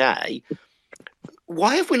sanction today,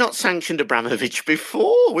 why have we not sanctioned Abramovich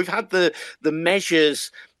before? We've had the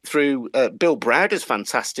measures through Bill Browder's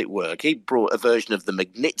fantastic work. He brought a version of the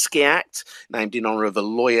Magnitsky Act, named in honor of a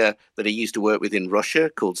lawyer that he used to work with in Russia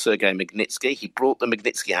called Sergei Magnitsky. He brought the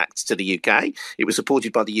Magnitsky Act to the UK. It was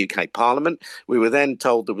supported by the UK Parliament. We were then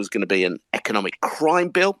told there was going to be an economic crime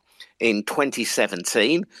bill in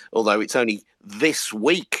 2017, although it's only this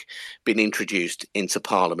week been introduced into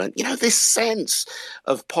Parliament. You know, this sense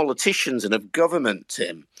of politicians and of government,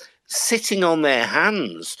 Tim, sitting on their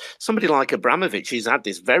hands. Somebody like Abramovich, who's had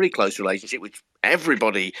this very close relationship, which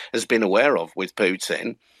everybody has been aware of with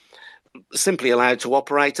Putin, simply allowed to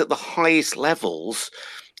operate at the highest levels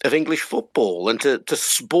of English football and to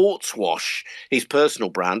sports wash his personal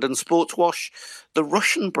brand and sports wash the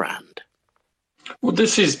Russian brand. Well,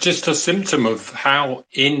 this is just a symptom of how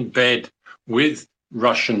in bed with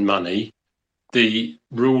Russian money the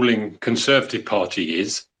ruling Conservative Party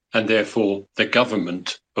is, and therefore the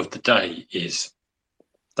government of the day is.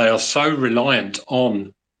 They are so reliant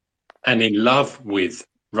on and in love with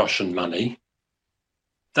Russian money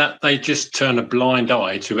that they just turn a blind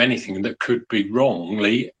eye to anything that could be wrong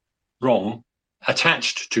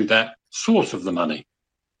attached to that source of the money.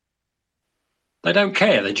 They don't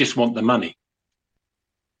care, they just want the money.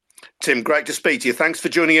 Tim, great to speak to you. Thanks for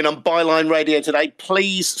joining in on Byline Radio today.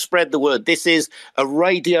 Please spread the word. This is a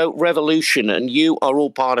radio revolution, and you are all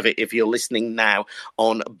part of it if you're listening now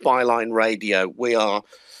on Byline Radio. We are,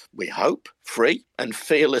 we hope, free and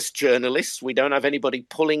fearless journalists. We don't have anybody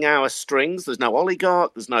pulling our strings. There's no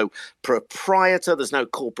oligarch, there's no proprietor, there's no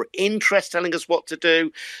corporate interest telling us what to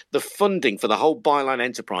do. The funding for the whole Byline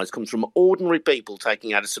enterprise comes from ordinary people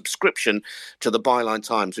taking out a subscription to the Byline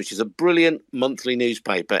Times, which is a brilliant monthly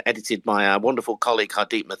newspaper edited by our wonderful colleague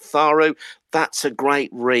Hardeep Matharu. That's a great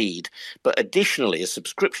read. But additionally, a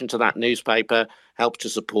subscription to that newspaper helps to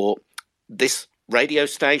support this radio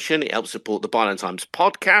station. It helps support the Byline Times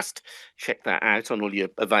podcast. Check that out on all your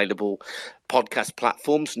available podcast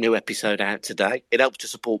platforms. New episode out today. It helps to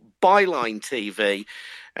support Byline TV,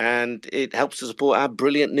 and it helps to support our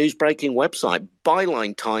brilliant news-breaking website,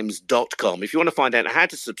 bylinetimes.com. If you want to find out how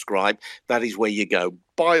to subscribe, that is where you go,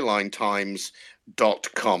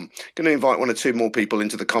 bylinetimes.com. Going to invite 1 or 2 more people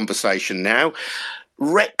into the conversation now.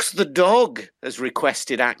 Rex the dog has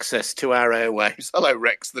requested access to our airwaves. Hello,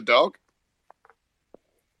 Rex the dog.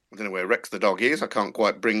 I don't know where Rex the dog is. I can't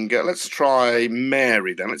quite bring... let's try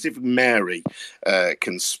Mary then. Let's see if Mary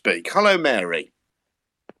can speak. Hello, Mary.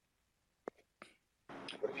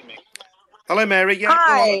 Hello, Mary. Yeah,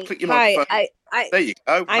 Hi. Click your Hi. microphone. There you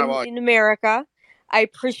go. I'm in America. I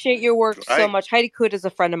appreciate your work so much. Heidi Coot is a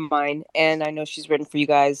friend of mine, and I know she's written for you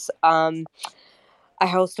guys. I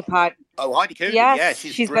host a pod. Oh, Heidi Coot. Yes, yeah,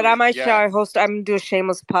 she's been on my show. I'm going to do a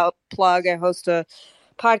shameless plug. I host a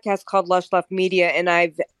podcast called Lush Left Media, and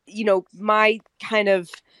I've, my kind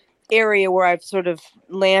of area where I've sort of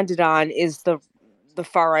landed on is the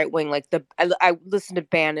far right wing. Like I listen to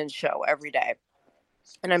Bannon's show every day,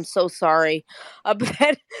 and I'm so sorry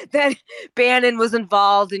that Bannon was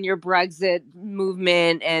involved in your Brexit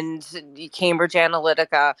movement and Cambridge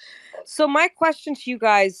Analytica. So my question to you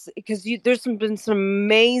guys, because there's been some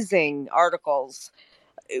amazing articles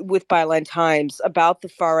with Byline Times about the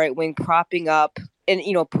far right wing propping up and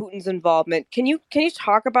Putin's involvement. Can you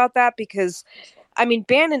talk about that? Because I mean,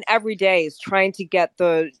 Bannon every day is trying to get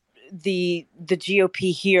the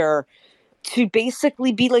GOP here to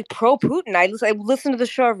basically be like pro Putin. I listen to the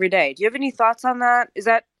show every day. Do you have any thoughts on that? Is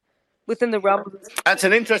that within the realm of this? That's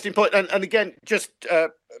an interesting point. And again, just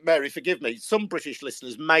Mary, forgive me. Some British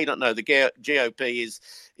listeners may not know the GOP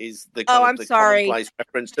is the kind of the commonplace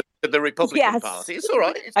reference to the Republican Party. It's all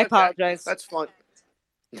right. I apologize. That's fine.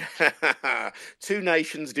 2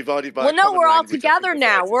 nations divided by. Well, no, we're all together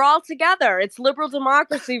now. We're all together. It's liberal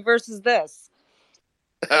democracy versus this.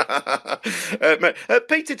 Peter,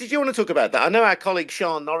 did you want to talk about that? I know our colleague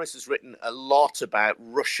Sean Norris has written a lot about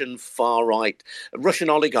Russian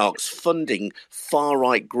oligarchs funding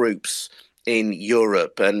far-right groups in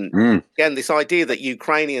Europe. And again, this idea that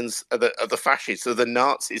Ukrainians are the fascists or the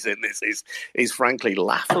Nazis in this is frankly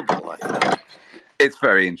laughable, I think. It's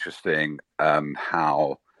very interesting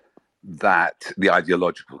how that the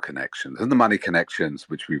ideological connections and the money connections,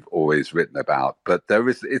 which we've always written about, but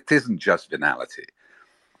it isn't just venality.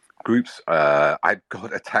 Groups, I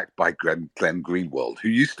got attacked by Glenn Greenwald, who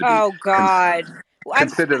used to be Oh God.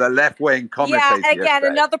 considered a left-wing commentator. Yeah, again, yesterday.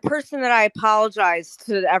 another person that I apologize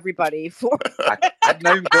to everybody for. I've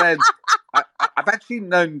known Glenn. I've actually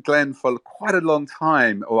known Glenn for quite a long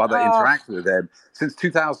time, or rather interacted with him since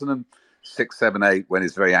 2006, 7, 8, when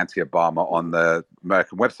he's very anti-Obama on the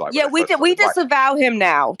American website. Yeah, we disavow him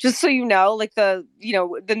now, just so you know, like the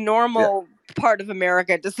normal part of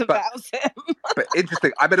America disavows him. But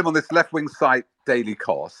interesting, I met him on this left-wing site, Daily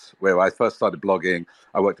Kos, where I first started blogging.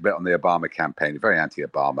 I worked a bit on the Obama campaign, very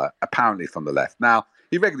anti-Obama, apparently from the left. Now,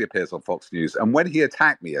 he regularly appears on Fox News, and when he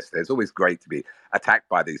attacked me yesterday, it's always great to be attacked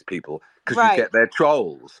by these people because you get their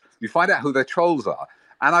trolls. You find out who their trolls are.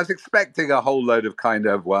 And I was expecting a whole load of kind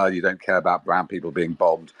of, well, you don't care about brown people being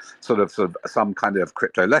bombed, sort of some kind of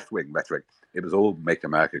crypto left-wing rhetoric. It was all make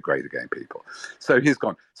America great again, people. So he's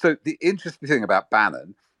gone. So the interesting thing about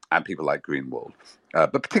Bannon and people like Greenwald,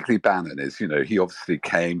 but particularly Bannon, is, he obviously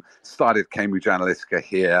started Cambridge Analytica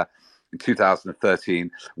here in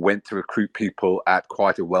 2013, went to recruit people at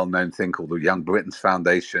quite a well-known thing called the Young Britons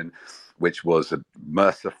Foundation, which was a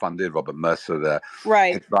Mercer-funded, Robert Mercer, the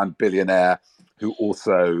hedge fund billionaire, who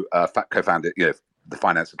also co-founded, the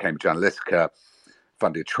finance of Cambridge Analytica,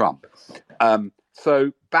 funded Trump.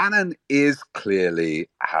 So Bannon clearly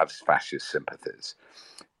has fascist sympathies.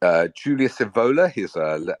 Julius Evola, he's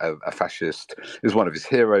a fascist, is one of his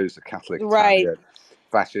heroes, a Catholic Italian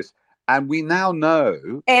fascist. And we now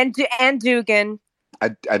know... And Dugin.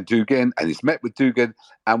 And Dugin, and he's met with Dugin.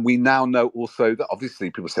 And we now know also that obviously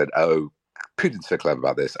people said, Putin's so clever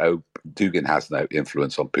about this. Dugin has no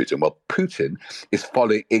influence on Putin. Well, Putin is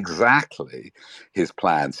following exactly his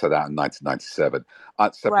plan set out in 1997.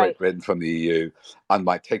 Separate Britain from the EU, and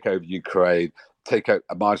might take over Ukraine,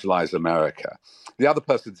 marginalize America. The other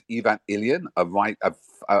person is Ivan Ilyin,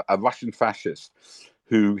 a Russian fascist,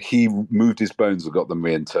 who he moved his bones and got them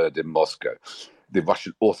reinterred in Moscow. The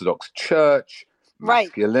Russian Orthodox Church,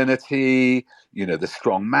 masculinity, the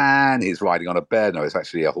strong man, he's riding on a bear. No, it's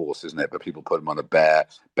actually a horse, isn't it? But people put him on a bear,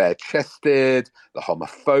 bare-chested, the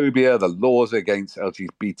homophobia, the laws against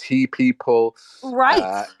LGBT people.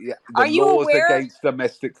 Right. The laws against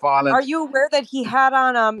domestic violence. Are you aware that he had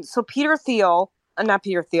on, Peter Thiel, not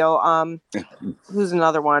Peter Thiel, who's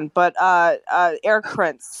another one, but Eric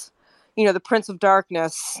Prince. The Prince of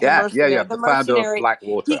Darkness. The founder of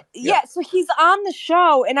Blackwater. So he's on the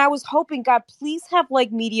show, and I was hoping, God, please have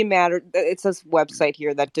Media Matter. It's this website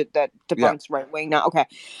here that debunks right wing. Now, okay,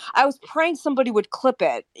 I was praying somebody would clip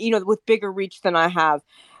it, with bigger reach than I have,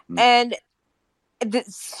 and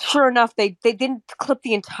sure enough, they didn't clip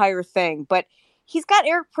the entire thing, but. He's got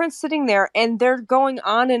Eric Prince sitting there, and they're going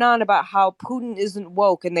on and on about how Putin isn't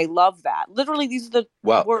woke, and they love that. Literally, these are the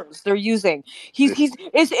words they're using. He's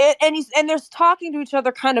they're talking to each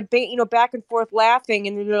other, kind of back and forth, laughing,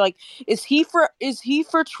 and they're like, "Is he for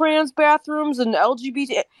trans bathrooms and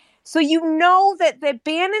LGBT?" So that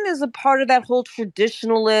Bannon is a part of that whole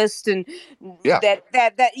traditionalist, and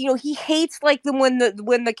that he hates when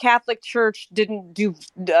the Catholic Church didn't do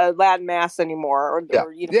Latin Mass anymore,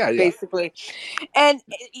 basically, and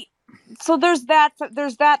so there's that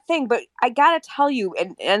thing. But I gotta tell you,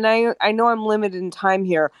 and I know I'm limited in time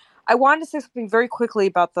here. I wanted to say something very quickly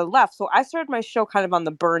about the left. So I started my show kind of on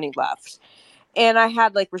the Bernie left. And I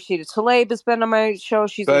had Rashida Tlaib has been on my show.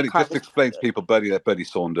 She's Bernie. Just explain to people, Bernie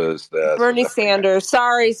Sanders. Bernie Sanders.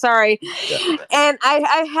 Sorry. Yeah. And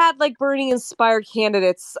I had Bernie inspired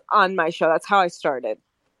candidates on my show. That's how I started.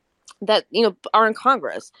 That are in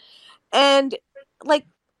Congress, and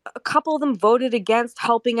a couple of them voted against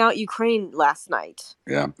helping out Ukraine last night.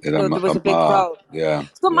 Yeah, there was a big crowd. Yeah.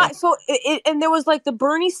 And there was the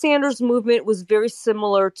Bernie Sanders movement was very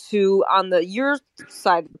similar to on your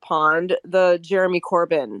side of the pond, the Jeremy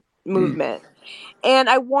Corbyn movement. And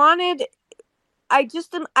I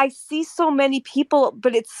see so many people,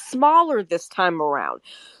 but it's smaller this time around.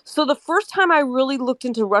 So the first time I really looked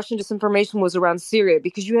into Russian disinformation was around Syria,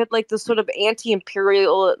 because you had the sort of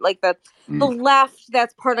anti-imperial, the left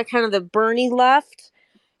that's part of kind of the Bernie left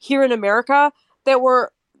here in America that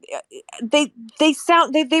were they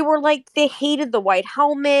hated the white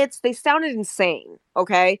helmets. They sounded insane.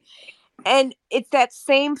 Okay. And it's that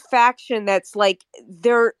same faction that's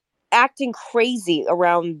they're acting crazy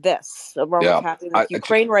around what's happening with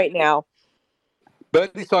Ukraine right now.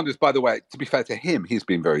 Bernie Sanders, by the way, to be fair to him, he's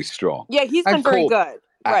been very strong. Yeah, he's been very good.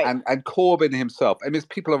 Right. And Corbyn himself. I mean, there's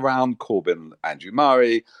people around Corbyn, Andrew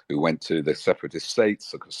Murray, who went to the separatist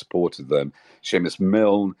states, supported them. Seamus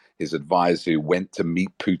Milne, his advisor, who went to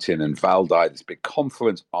meet Putin and Valdai, this big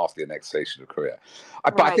conference after the annexation of Crimea.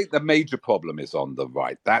 But I think the major problem is on the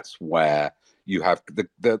right. That's where you have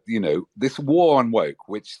this war on woke,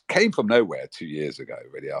 which came from nowhere 2 years ago,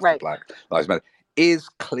 really, after Black Lives Matter, is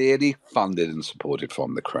clearly funded and supported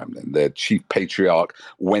from the Kremlin. The chief patriarch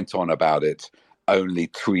went on about it only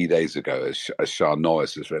 3 days ago, as Shah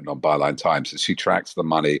Norris has written on Byline Times, and she tracks the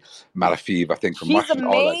money. Malafiv, I think, from Russian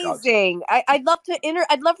oligarchs. She's amazing. I'd love to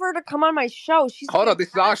I'd love for her to come on my show. Hold on, this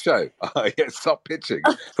is our show. Stop pitching.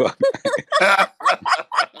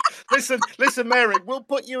 Listen, Mary, we'll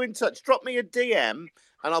put you in touch. Drop me a DM.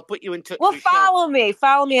 And I'll put you in touch. Well, follow me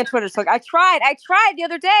on Twitter. So I tried the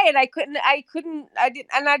other day, and I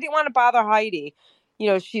didn't want to bother Heidi.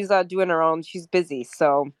 She's doing her own. She's busy.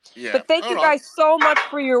 So, yeah. But thank you guys so much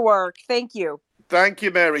for your work. Thank you. Thank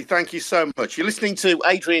you, Mary. Thank you so much. You're listening to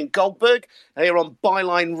Adrian Goldberg here on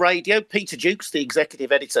Byline Radio. Peter Jukes, the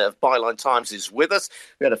executive editor of Byline Times, is with us.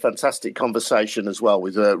 We had a fantastic conversation as well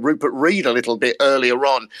with Rupert Reed a little bit earlier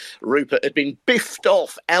on. Rupert had been biffed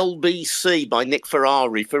off LBC by Nick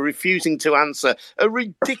Ferrari for refusing to answer a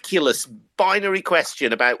ridiculous binary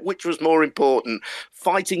question about which was more important,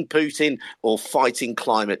 fighting Putin or fighting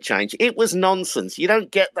climate change. It was nonsense. You don't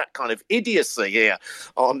get that kind of idiocy here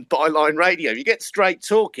on Byline Radio. You get straight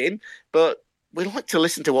talking, but we like to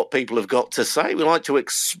listen to what people have got to say. We like to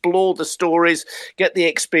explore the stories, get the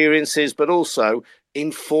experiences, but also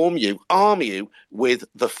inform you, arm you with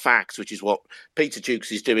the facts, which is what Peter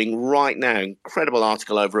Jukes is doing right now. Incredible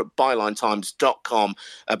article over at bylinetimes.com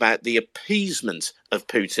about the appeasement of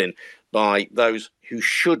Putin by those who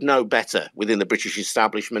should know better within the British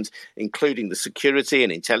establishment, including the security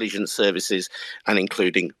and intelligence services, and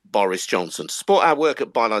including Boris Johnson. To support our work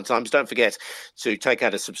at Byline Times, don't forget to take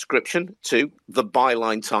out a subscription to the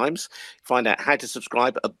Byline Times. Find out how to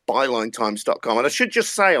subscribe at bylinetimes.com. And I should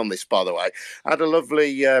just say on this, by the way, I had a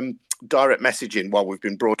lovely direct message in while we've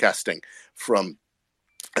been broadcasting from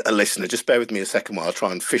a listener. Just bear with me a second while I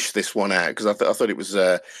try and fish this one out, because I thought it was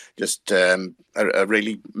just a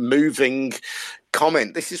really moving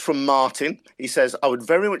comment. This is from Martin. He says, I would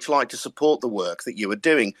very much like to support the work that you are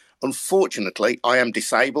doing. Unfortunately, I am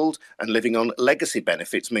disabled, and living on legacy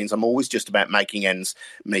benefits means I'm always just about making ends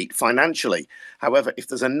meet financially. However, if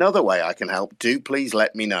there's another way I can help, do please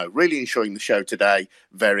let me know. Really enjoying the show today.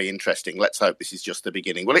 Very interesting. Let's hope this is just the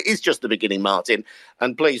beginning. Well, it is just the beginning, Martin.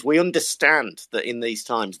 And please, we understand that in these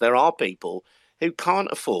times there are people who can't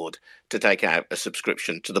afford to take out a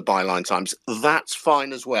subscription to the Byline Times. That's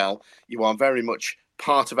fine as well. You are very much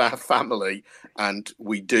part of our family, and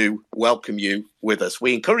we do welcome you with us.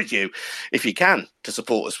 We encourage you, if you can, to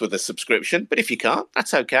support us with a subscription, but if you can't,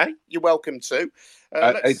 that's okay. You're welcome to.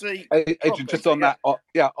 Let's see. Adrian, just on that,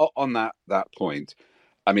 on that point,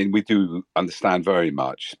 I mean, we do understand very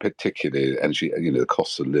much, particularly, and the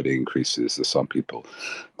cost of living increases. There's some people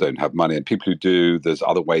don't have money, and people who do, there's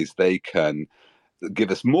other ways they can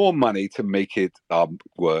give us more money to make it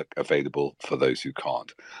work available for those who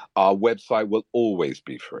can't. Our website will always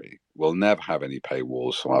be free. We'll never have any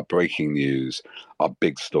paywalls. So our breaking news, our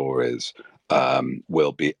big stories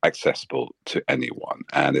will be accessible to anyone.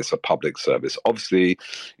 And it's a public service. Obviously,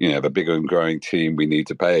 the bigger and growing team, we need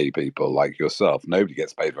to pay people like yourself. Nobody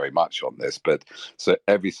gets paid very much on this, but so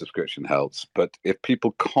every subscription helps. But if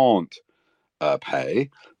people can't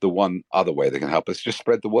pay, the one other way they can help us is just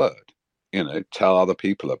spread the word. Tell other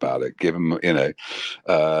people about it, give them,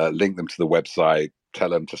 link them to the website, tell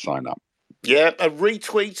them to sign up. Yeah, a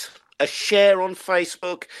retweet, a share on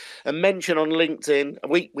Facebook, a mention on LinkedIn.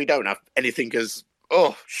 We don't have anything as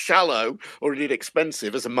shallow or indeed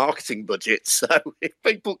expensive as a marketing budget. So if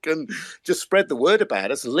people can just spread the word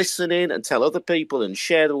about us, listen in and tell other people and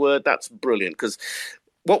share the word, that's brilliant. Because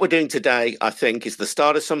what we're doing today, I think, is the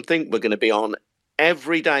start of something. We're going to be on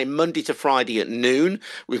every day, Monday to Friday at noon,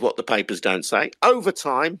 with What the Papers Don't Say. Over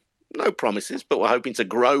time, no promises, but we're hoping to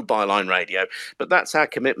grow Byline Radio. But that's our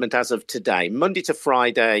commitment as of today. Monday to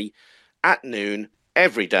Friday at noon,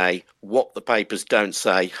 every day, What the Papers Don't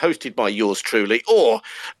Say, hosted by yours truly, or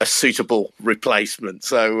a suitable replacement.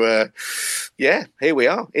 So, here we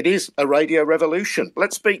are. It is a radio revolution.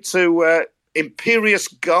 Let's speak to Imperious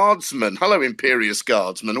Guardsman. Hello, Imperious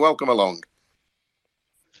Guardsman. Welcome along.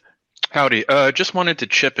 Howdy. Just wanted to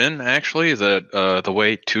chip in, actually, that the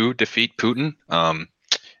way to defeat Putin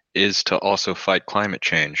is to also fight climate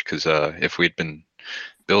change, because if we'd been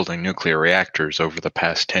building nuclear reactors over the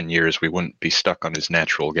past 10 years, we wouldn't be stuck on his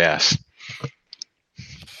natural gas.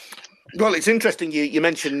 Well, it's interesting you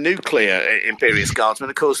mentioned nuclear, Imperious Guardsman.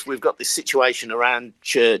 Of course, we've got this situation around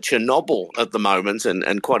Chernobyl at the moment,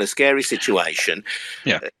 and quite a scary situation.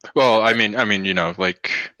 Yeah. Well, I mean,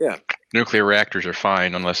 like, yeah, nuclear reactors are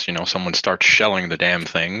fine unless someone starts shelling the damn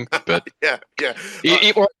thing. But yeah.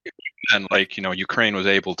 And Ukraine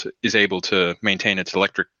is able to maintain its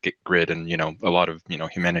electric grid and a lot of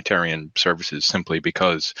humanitarian services simply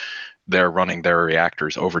because they're running their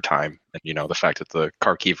reactors overtime. And the fact that the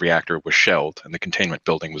Kharkiv reactor was shelled and the containment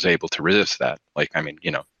building was able to resist that.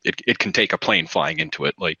 It can take a plane flying into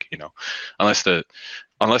it. Unless the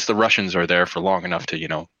Russians are there for long enough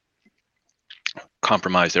to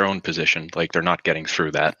compromise their own position, they're not getting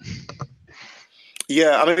through that.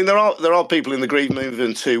 Yeah, I mean, there are people in the Green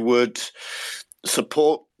movement who would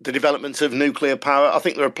support the development of nuclear power. I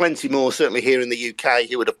think there are plenty more, certainly here in the UK,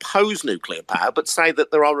 who would oppose nuclear power, but say that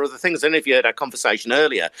there are other things. I don't know if you heard our conversation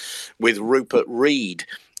earlier with Rupert Read,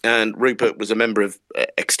 and Rupert was a member of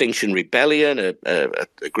Extinction Rebellion, a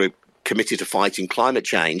group committed to fighting climate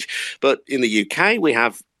change. But in the UK, we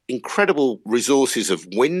have incredible resources of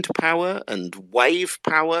wind power and wave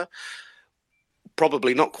power.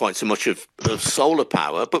 Probably not quite so much of solar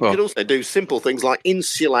power, but we could also do simple things like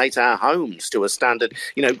insulate our homes to a standard,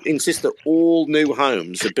 insist that all new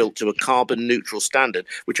homes are built to a carbon neutral standard,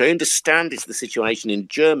 which I understand is the situation in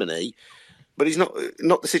Germany, but it's not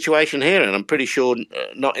the situation here, and I'm pretty sure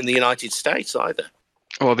not in the United States either.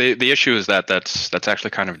 Well, the issue is that's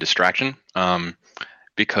actually kind of a distraction,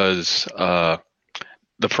 because the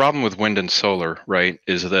problem with wind and solar, right,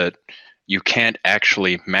 is that you can't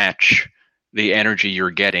actually match the energy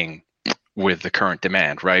you're getting with the current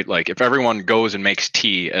demand, right? Like if everyone goes and makes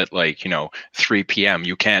tea at 3 p.m.,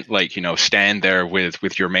 you can't stand there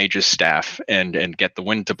with your mage's staff and get the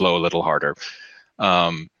wind to blow a little harder.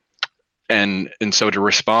 And so to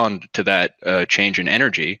respond to that change in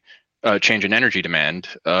energy demand,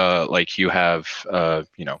 you have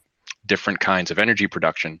different kinds of energy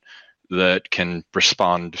production that can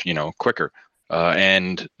respond quicker.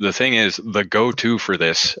 And the thing is, the go-to for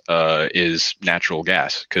this is natural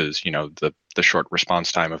gas, because the short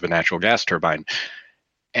response time of a natural gas turbine.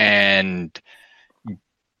 And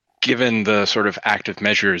given the sort of active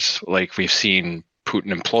measures like we've seen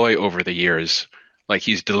Putin employ over the years, like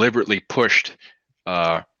he's deliberately pushed,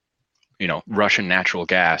 Russian natural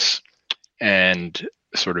gas, and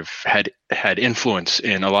sort of had influence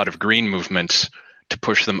in a lot of green movements to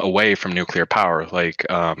push them away from nuclear power.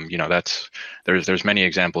 There's many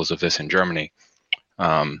examples of this in Germany.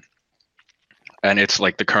 And it's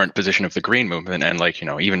like the current position of the green movement. And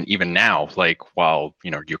even now, while,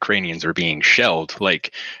 Ukrainians are being shelled,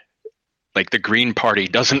 like the Green Party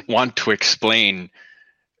doesn't want to explain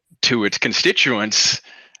to its constituents,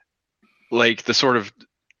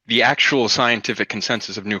 the actual scientific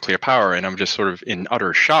consensus of nuclear power. And I'm just sort of in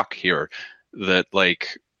utter shock here that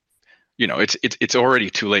it's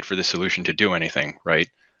already too late for the solution to do anything, right?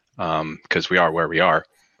 Because we are where we are.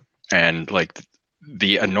 And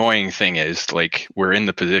the annoying thing is we're in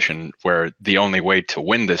the position where the only way to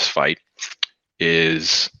win this fight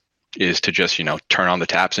is to just, turn on the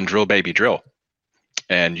taps and drill, baby, drill.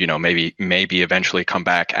 And, maybe eventually come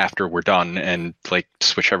back after we're done and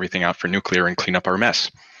switch everything out for nuclear and clean up our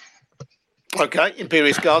mess. Okay,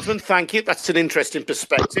 Imperious Guardsman, thank you. That's an interesting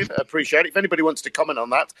perspective. I appreciate it. If anybody wants to comment on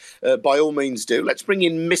that, by all means do. Let's bring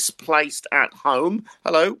in Misplaced at Home.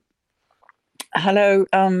 Hello. Hello.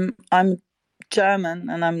 I'm German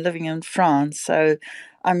and I'm living in France. So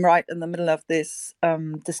I'm right in the middle of this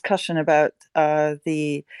discussion about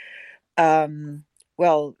the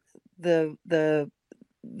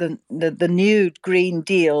new Green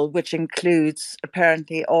Deal, which includes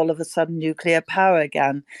apparently all of a sudden nuclear power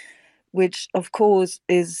again, which of course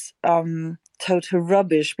is total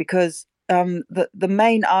rubbish, because the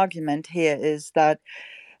main argument here is that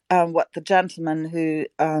what the gentleman who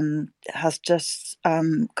has just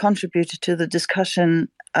contributed to the discussion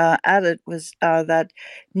added was that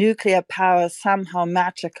nuclear power somehow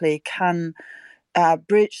magically can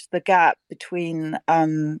bridge the gap between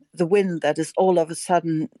the wind that is all of a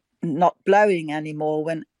sudden not blowing anymore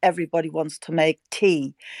when everybody wants to make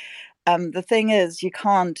tea. The thing is, you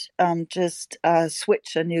can't just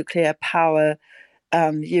switch a nuclear power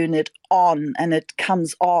unit on and it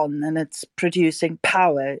comes on and it's producing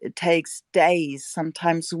power. It takes days,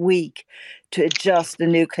 sometimes a week, to adjust the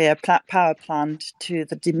nuclear power plant to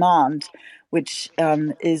the demand which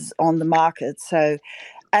is on the market. So,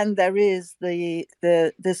 and there is the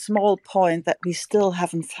small point that we still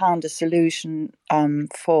haven't found a solution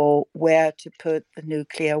for where to put the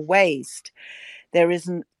nuclear waste. There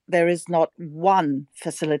is not one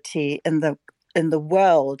facility in the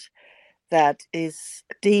world that is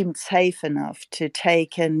deemed safe enough to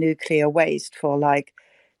take in nuclear waste for like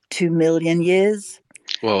 2 million years.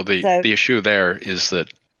 Well, the issue there is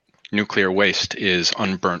that nuclear waste is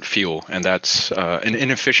unburnt fuel, and that's an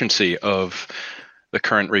inefficiency of the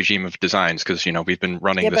current regime of designs, because we've been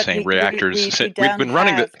running the same reactors.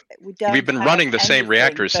 We've been running the same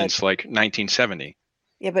reactors since like 1970.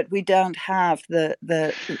 Yeah, but we don't have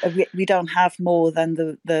we don't have more than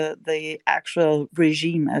the actual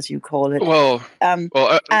regime, as you call it. And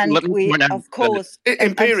we, of course,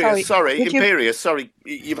 Imperious. Imperious. Sorry,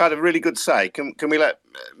 you've had a really good say. Can we let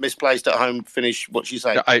Misplaced at Home finish what she's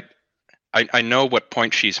saying? I know what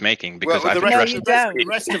point she's making, because the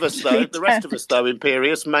rest of us though,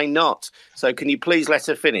 Imperious, may not. So can you please let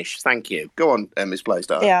her finish? Thank you. Go on, Misplaced.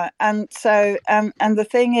 Yeah, and so and the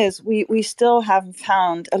thing is, we still haven't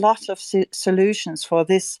found a lot of solutions for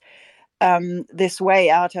this this way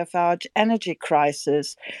out of our energy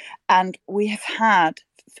crisis, and we have had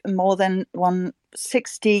more than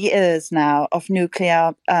 160 years now of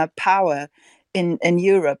nuclear power in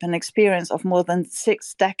Europe, an experience of more than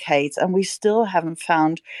 6 decades, and we still haven't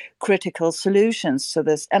found critical solutions to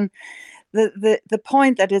this. And the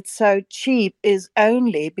point that it's so cheap is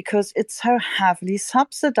only because it's so heavily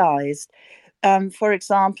subsidized. For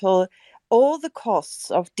example, all the costs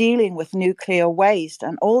of dealing with nuclear waste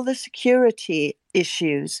and all the security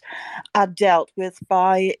issues are dealt with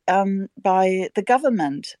by the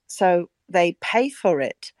government, so they pay for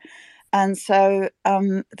it. And so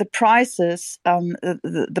the prices,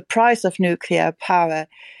 the price of nuclear power,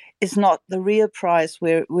 is not the real price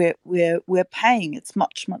we're paying. It's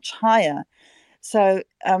much higher. So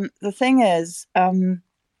the thing is,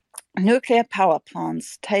 nuclear power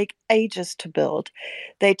plants take ages to build.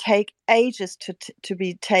 They take ages to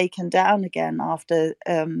be taken down again after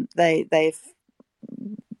they're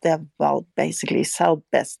basically cell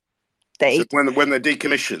best date. So when they're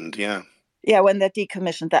decommissioned, yeah. Yeah, when they're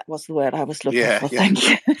decommissioned, that was the word I was looking for. Yeah. Thank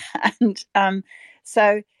you. And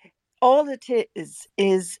so all it is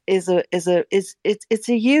it's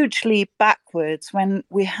a huge leap backwards when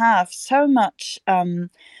we have so much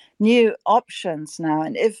new options now,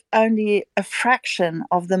 and if only a fraction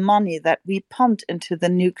of the money that we pumped into the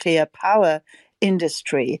nuclear power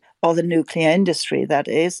industry, or the nuclear industry, that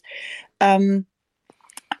is,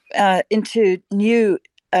 into new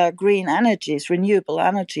green energies, renewable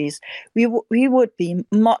energies, we would be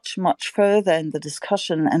much further in the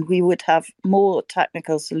discussion, and we would have more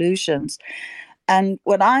technical solutions. And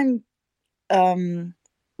what I'm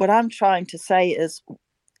trying to say is,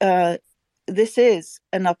 this is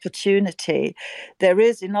an opportunity. There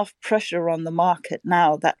is enough pressure on the market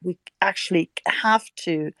now that we actually have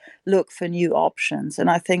to look for new options, and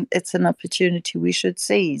I think it's an opportunity we should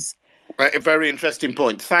seize. A very interesting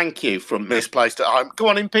point. Thank you from Misplaced at Home. Go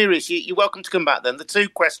on, Imperious, you're welcome to come back then. The 2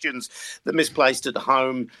 questions that Misplaced at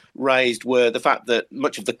Home raised were the fact that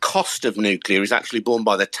much of the cost of nuclear is actually borne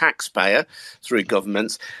by the taxpayer through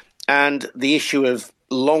governments, and the issue of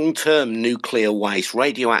long-term nuclear waste,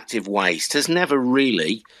 radioactive waste, has never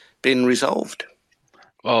really been resolved.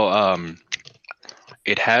 Well,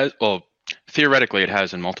 it has. Well, theoretically, it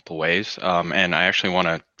has in multiple ways, and I actually want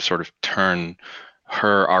to sort of turn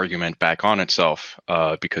her argument back on itself,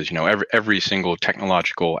 because every single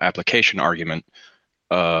technological application argument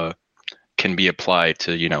can be applied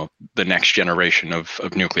to the next generation of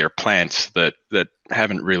nuclear plants that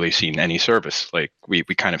haven't really seen any service. Like we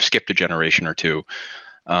kind of skipped a generation or two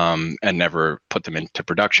and never put them into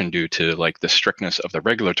production due to like the strictness of the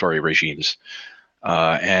regulatory regimes.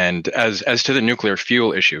 And as to the nuclear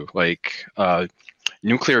fuel issue, like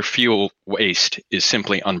nuclear fuel waste is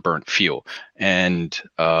simply unburnt fuel. And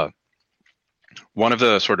one of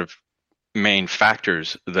the sort of main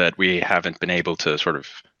factors that we haven't been able to sort of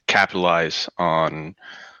capitalize on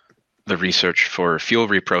the research for fuel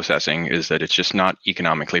reprocessing is that it's just not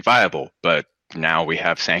economically viable. But now we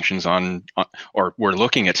have sanctions or we're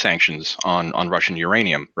looking at sanctions on Russian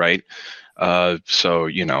uranium, right? So,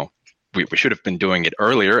 we should have been doing it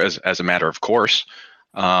earlier as a matter of course.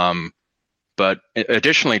 But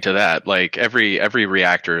additionally to that, like every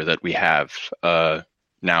reactor that we have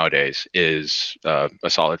nowadays is a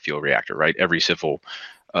solid fuel reactor, right? Every civil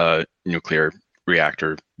nuclear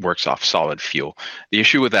reactor works off solid fuel. The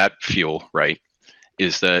issue with that fuel, right,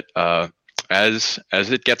 is that as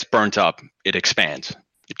it gets burnt up, it expands.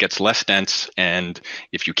 It gets less dense, and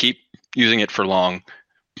if you keep using it for long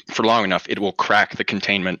enough, it will crack the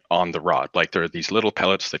containment on the rod. Like there are these little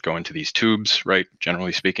pellets that go into these tubes, right,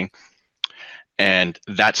 generally speaking. And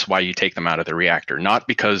that's why you take them out of the reactor, not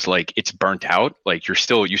because like it's burnt out. Like you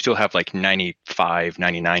still have like 95,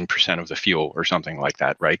 99% of the fuel or something like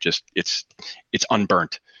that, right? Just it's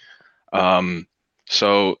unburnt.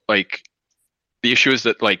 So like the issue is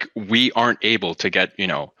that like we aren't able to get,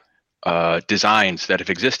 designs that have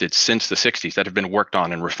existed since the 60s, that have been worked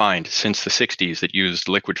on and refined since the 60s, that used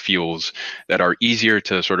liquid fuels that are easier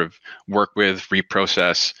to sort of work with,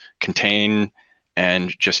 reprocess, contain,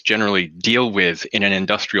 and just generally deal with in an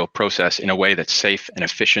industrial process in a way that's safe and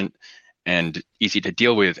efficient and easy to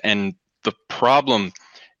deal with. And the problem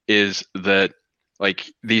is that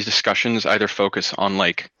like these discussions either focus on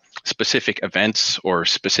like specific events or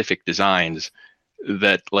specific designs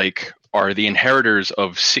that like are the inheritors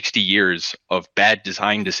of 60 years of bad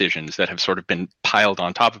design decisions that have sort of been piled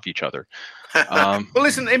on top of each other. Well,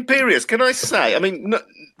 listen, Imperius, can I say, I mean,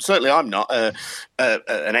 certainly I'm not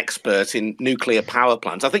an expert in nuclear power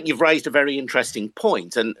plants. I think you've raised a very interesting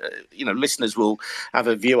point, and, listeners will have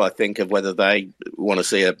a view, I think, of whether they want to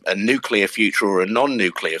see a nuclear future or a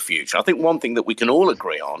non-nuclear future. I think one thing that we can all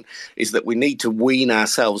agree on is that we need to wean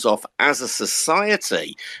ourselves off as a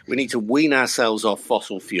society. We need to wean ourselves off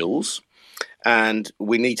fossil fuels. And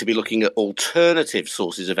we need to be looking at alternative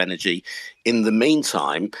sources of energy in the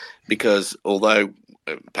meantime, because although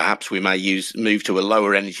perhaps we may move to a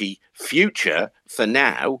lower energy future for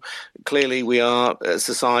now, clearly we are a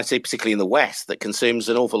society, particularly in the West, that consumes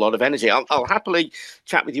an awful lot of energy. I'll happily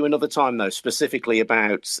chat with you another time, though, specifically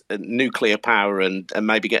about nuclear power and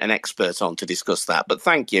maybe get an expert on to discuss that. But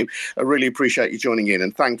thank you. I really appreciate you joining in.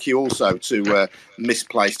 And thank you also to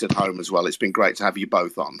Misplaced at Home as well. It's been great to have you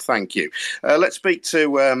both on. Thank you. Let's speak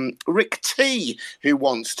to Rick T, who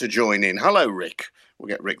wants to join in. Hello, Rick. We'll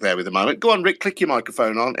get Rick there with a moment. Go on, Rick, click your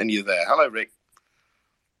microphone on and you're there. Hello, Rick.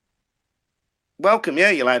 Welcome. Yeah,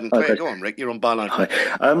 you're loud and clear. Okay. Go on, Rick. You're on Byline. Hi.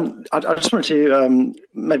 I just wanted to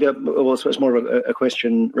maybe it's more of a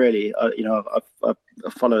question, really. I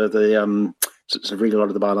follow the sort of read a lot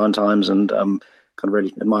of the Byline Times and kind of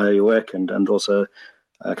really admire your work and also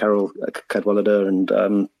Carol Cadwallader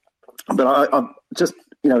but I just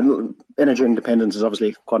energy independence is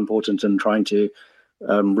obviously quite important in trying to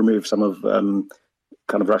remove some of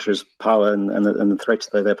kind of Russia's power and the threats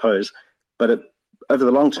that they pose. But over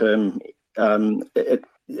the long term, it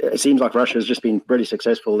seems like Russia has just been really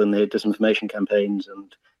successful in their disinformation campaigns,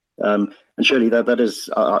 and surely that is.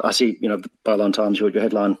 I see, the Byline Times, your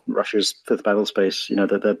headline, Russia's fifth battle space.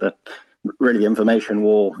 That really the information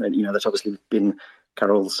war, and that's obviously been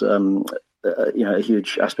Carol's a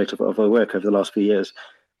huge aspect of her work over the last few years.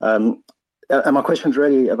 And my question is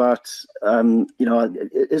really about,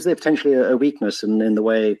 is there potentially a weakness in the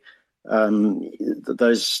way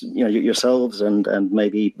those, yourselves and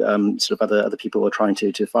maybe sort of other people are trying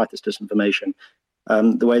to fight this disinformation,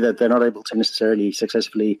 the way that they're not able to necessarily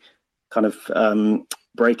successfully kind of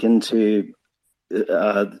break into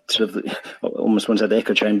sort of almost one of the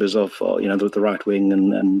echo chambers of the right wing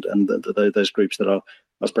and those groups that are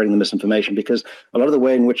spreading the misinformation, because a lot of the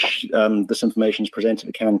way in which this information is presented,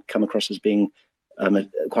 it can come across as being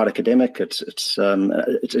quite academic. It's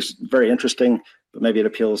very interesting, but maybe it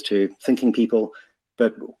appeals to thinking people.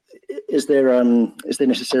 But is there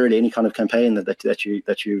necessarily any kind of campaign that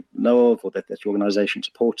you know of, or that your organisation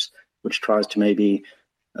supports, which tries to maybe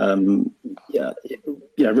really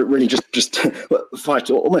just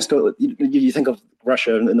fight almost? You think of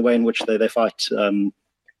Russia in the way in which they fight,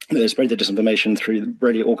 they spread the disinformation through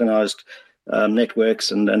really organised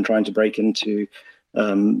networks and trying to break into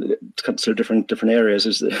sort of different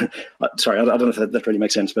areas. Sorry, I don't know if that really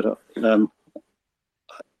makes sense, but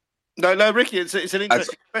no, Ricky, it's an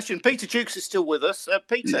interesting question. Peter Jukes is still with us.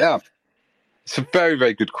 Peter. Yeah. It's a very,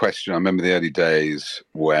 very good question. I remember the early days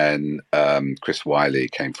when Chris Wiley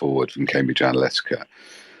came forward from Cambridge Analytica,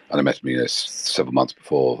 and I met him several months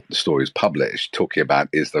before the story was published, talking about,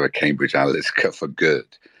 is there a Cambridge Analytica for good?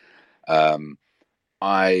 There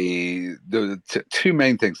are two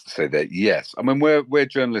main things to say there. Yes, I mean, we're a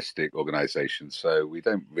journalistic organisation, so we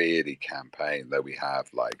don't really campaign, though we have,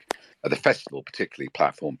 like, at the festival, particularly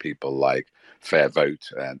platform people like Fair Vote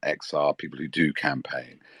and XR, people who do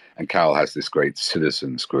campaign. And Carol has this great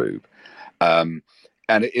citizens group. And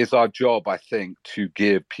it is our job, I think, to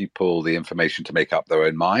give people the information to make up their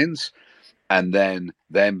own minds, and then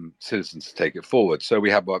them citizens to take it forward. So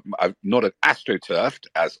we have not an astroturfed,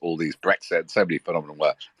 as all these Brexit and so many phenomena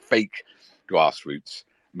were, fake grassroots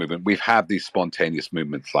movement. We've had these spontaneous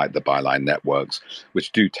movements like the Byline networks,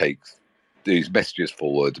 which do take these messages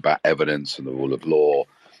forward about evidence and the rule of law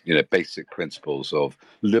basic principles of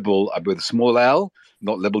liberal with a small L,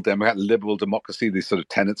 not liberal Democrat, liberal democracy, these sort of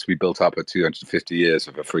tenets we built up at 250 years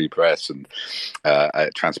of a free press and a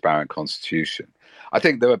transparent constitution. I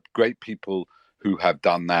think there are great people who have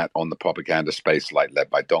done that on the propaganda space, like led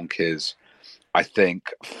by Donkeys. I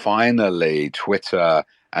think finally Twitter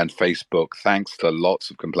and Facebook, thanks to lots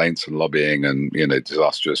of complaints and lobbying and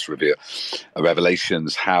disastrous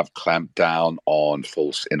revelations, have clamped down on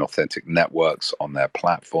false, inauthentic networks on their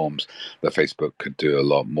platforms. That Facebook could do a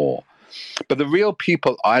lot more. But the real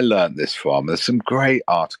people I learned this from, there's some great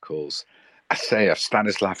articles.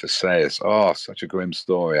 Stanislav Assayas, such a grim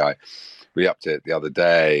story. I re-upped it the other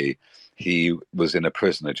day. He was in a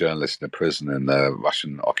prison, a journalist in a prison in the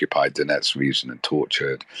Russian-occupied Donetsk region and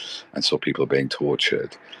tortured, and saw people being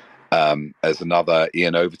tortured. As another,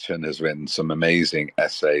 Ian Overton has written some amazing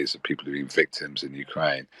essays of people who've been victims in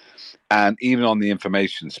Ukraine. And even on the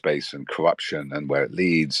information space and corruption and where it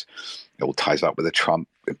leads, it all ties up with the Trump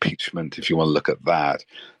impeachment, if you want to look at that.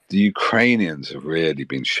 The Ukrainians have really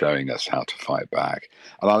been showing us how to fight back.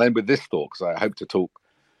 And I'll end with this thought, because I hope to talk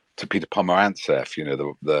to Peter Pomerantsev,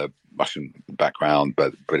 the Russian background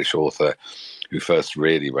but British author who first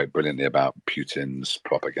really wrote brilliantly about Putin's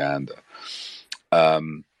propaganda.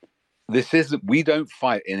 We don't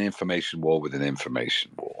fight an information war with an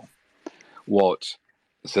information war. What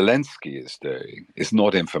Zelensky is doing is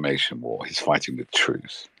not information war. He's fighting with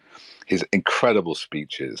truth. His incredible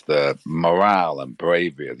speeches, the morale and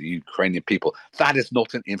bravery of the Ukrainian people, that is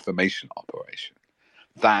not an information operation.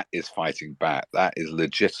 That is fighting back. That is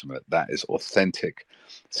legitimate. That is authentic,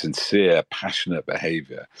 sincere, passionate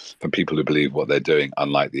behavior from people who believe what they're doing,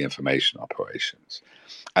 unlike the information operations.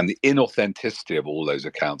 And the inauthenticity of all those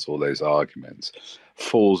accounts, all those arguments,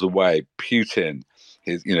 falls away. Putin,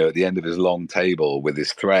 at the end of his long table with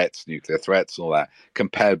his threats, nuclear threats, all that,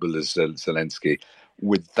 compared with Zelensky,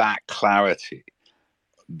 with that clarity,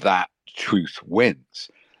 that truth wins.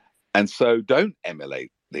 And so don't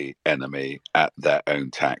emulate the enemy at their own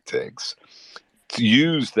tactics. To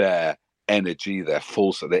use their energy, their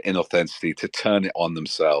force, their inauthenticity to turn it on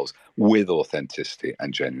themselves with authenticity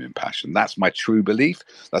and genuine passion. That's my true belief.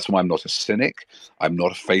 That's why I'm not a cynic. I'm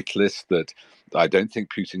not a fatalist that I don't think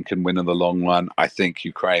Putin can win in the long run. I think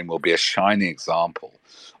Ukraine will be a shining example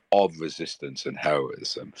of resistance and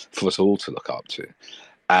heroism for us all to look up to.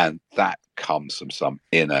 And that comes from some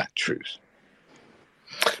inner truth.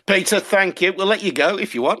 Peter, thank you. We'll let you go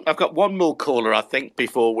if you want. I've got one more caller, I think,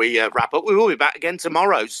 before we wrap up. We will be back again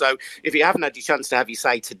tomorrow. So if you haven't had your chance to have your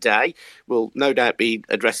say today, we'll no doubt be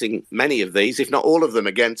addressing many of these, if not all of them,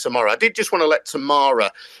 again tomorrow. I did just want to let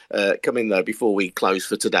Tamara come in, though, before we close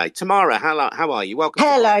for today. Tamara, how are you? Welcome.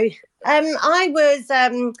 Hello. I was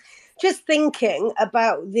just thinking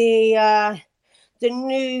about the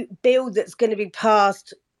new bill that's going to be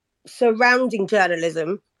passed surrounding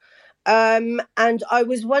journalism. And I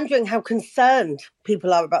was wondering how concerned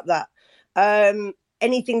people are about that.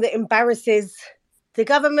 Anything that embarrasses the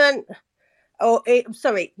government,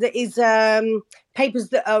 that is papers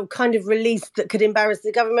that are kind of released that could embarrass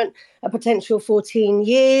the government, a potential 14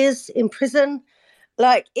 years in prison.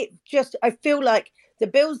 I feel like the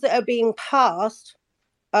bills that are being passed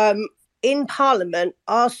in Parliament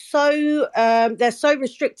are they're so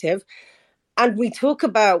restrictive. And we talk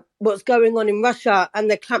about what's going on in Russia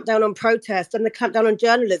and the clampdown on protest and the clampdown on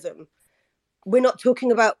journalism. We're not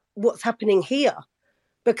talking about what's happening here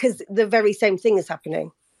because the very same thing is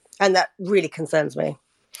happening. And that really concerns me.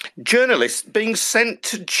 Journalists being sent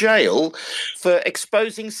to jail for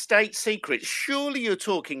exposing state secrets. Surely you're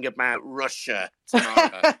talking about Russia,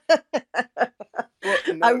 Tamara.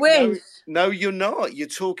 I wish. No, you're not. You're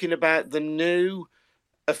talking about the new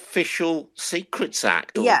Official Secrets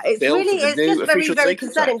Act. It's just very, very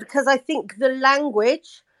concerning because I think the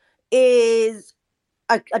language is,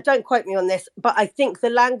 I don't quote me on this, but I think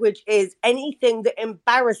the language is anything that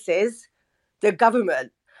embarrasses the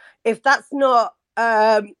government. If that's not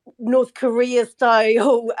North Korea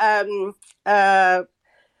style, if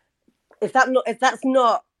that's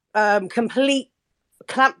not complete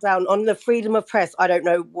clampdown on the freedom of press, I don't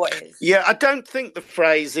know what is. Yeah, I don't think the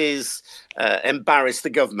phrase is embarrass the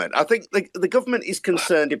government. I think the government is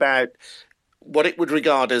concerned about what it would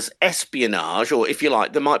regard as espionage, or if you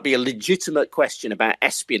like, there might be a legitimate question about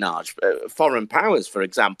espionage. Foreign powers, for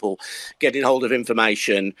example, getting hold of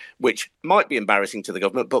information which might be embarrassing to the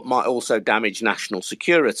government, but might also damage national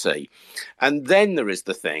security. And then there is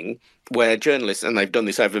the thing where journalists, and they've done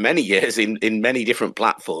this over many years in many different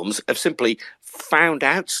platforms, have simply found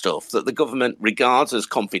out stuff that the government regards as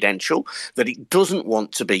confidential, that it doesn't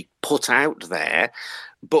want to be put out there,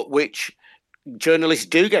 but which journalists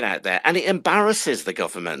do get out there, and it embarrasses the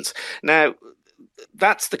government. Now,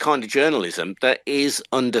 that's the kind of journalism that is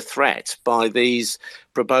under threat by these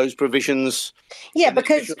proposed provisions. Yeah,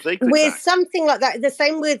 because with something like that, the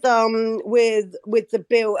same with the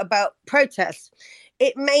bill about protests,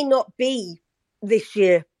 it may not be this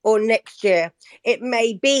year or next year. It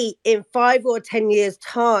may be in 5 or 10 years'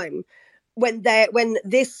 time when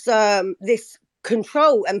this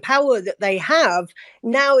control and power that they have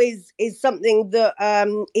now is something that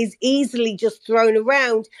is easily just thrown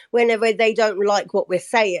around whenever they don't like what we're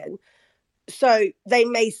saying. So they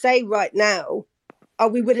may say right now, "Oh,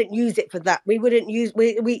 we wouldn't use it for that. We wouldn't use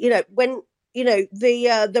we when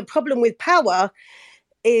the problem with power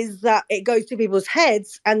is that it goes to people's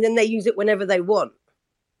heads and then they use it whenever they want."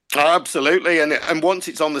 Oh, absolutely, and once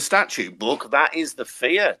it's on the statute book, that is the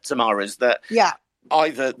fear, Tamara, is that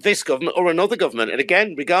either this government or another government, and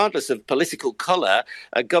again, regardless of political colour,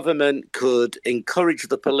 a government could encourage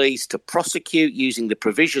the police to prosecute using the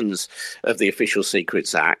provisions of the Official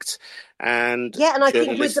Secrets Act. And I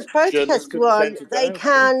think with the protest one, they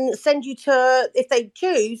can send you to, if they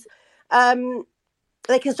choose,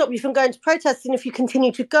 they can stop you from going to protests, and if you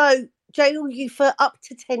continue to go, jail you for up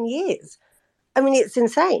to 10 years. I mean, it's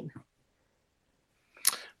insane.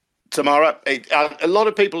 Tamara, a lot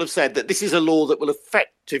of people have said that this is a law that will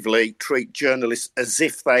effectively treat journalists as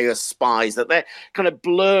if they are spies, that they're kind of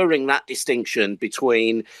blurring that distinction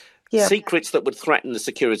between secrets that would threaten the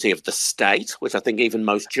security of the state, which I think even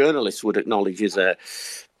most journalists would acknowledge is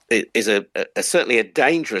certainly a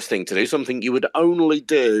dangerous thing to do, something you would only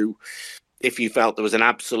do if you felt there was an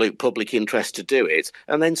absolute public interest to do it,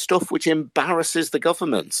 and then stuff which embarrasses the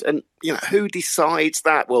government. And, who decides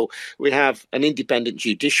that? Well, we have an independent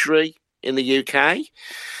judiciary in the UK,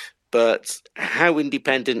 but how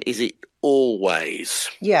independent is it always?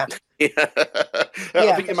 Yeah. I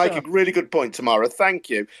think you make a really good point, Tamara. Thank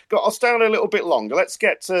you. I'll stay on a little bit longer. Let's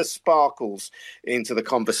get Sparkles into the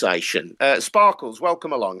conversation. Sparkles,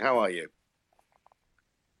 welcome along. How are you?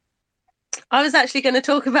 I was actually going to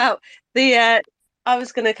talk about I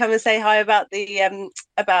was going to come and say hi about the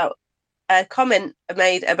about a comment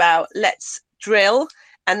made about let's drill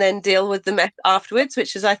and then deal with the mess afterwards,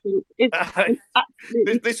 which is, I think,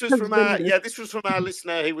 this was from our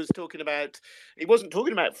listener who was talking about. He wasn't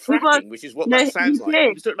talking about fracking, which is what that sounds like.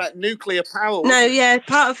 He was talking about nuclear power.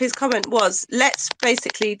 Part of his comment was let's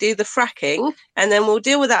basically do the fracking and then we'll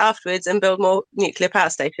deal with that afterwards and build more nuclear power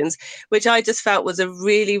stations, which I just felt was a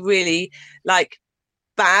really, really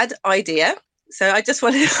bad idea. So I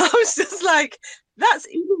was just like, that's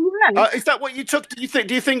even worse. Is that what you took? Do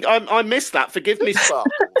you think I missed that? Forgive me,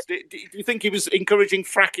 Sparkles. do you think he was encouraging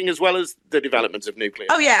fracking as well as the development of nuclear?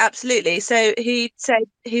 Oh yeah, absolutely. So he said,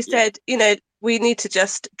 we need to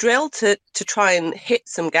just drill to try and hit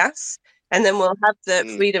some gas, and then we'll have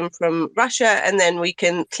the freedom from Russia, and then we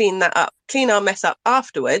can clean our mess up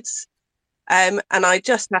afterwards. And I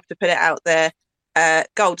just have to put it out there,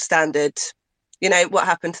 gold standard. What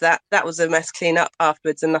happened to that? That was a mess clean up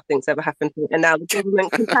afterwards, and nothing's ever happened to it. And now the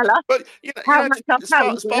government can tell us how much our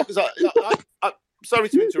Sparkles, I'm sorry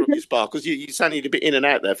to interrupt you, Sparkles. You sounded a bit in and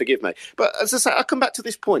out there. Forgive me. But as I say, I come back to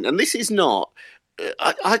this point, and this is not.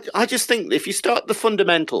 I just think if you start the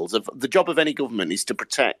fundamentals of the job of any government is to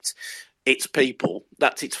protect its people.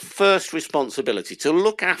 That's its first responsibility, to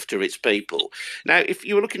look after its people. Now, if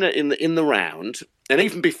you were looking at in the round, and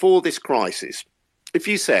even before this crisis, if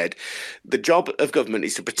you said the job of government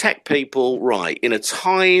is to protect people, right, in a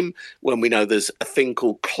time when we know there's a thing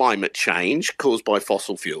called climate change caused by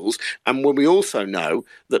fossil fuels, and when we also know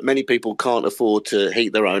that many people can't afford to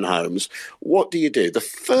heat their own homes, what do? The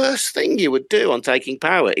first thing you would do on taking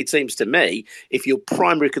power, it seems to me, if your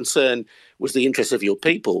primary concern was the interests of your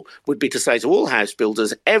people, would be to say to all house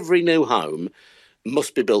builders, every new home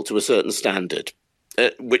must be built to a certain standard.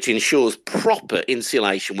 Which ensures proper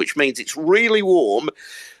insulation, which means it's really warm,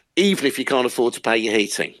 even if you can't afford to pay your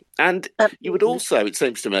heating. And you would also, it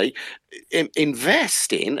seems to me,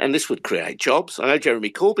 invest in, and this would create jobs. I know Jeremy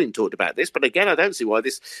Corbyn talked about this, but again, I don't see why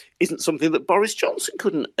this isn't something that Boris Johnson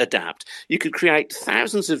couldn't adapt. You could create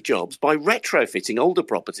thousands of jobs by retrofitting older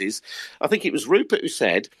properties. I think it was Rupert who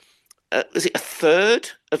said, is it a third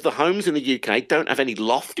of the homes in the UK don't have any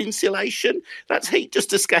loft insulation? That's heat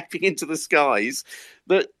just escaping into the skies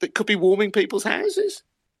that could be warming people's houses.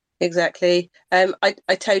 Exactly. I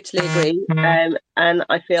totally agree. And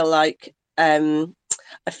I feel like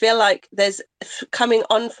there's coming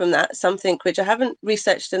on from that something which I haven't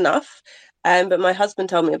researched enough, but my husband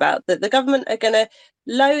told me about, that the government are going to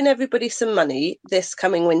loan everybody some money this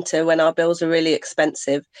coming winter when our bills are really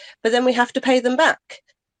expensive, but then we have to pay them back.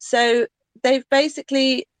 So they've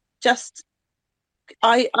basically just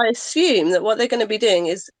I assume that what they're going to be doing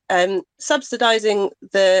is subsidising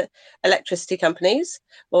the electricity companies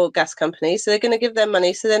or gas companies. So they're going to give them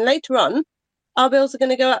money. So then later on, our bills are going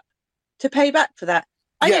to go up to pay back for that.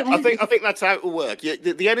 I think that's how it will work. Yeah,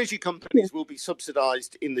 the energy companies will be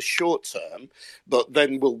subsidised in the short term, but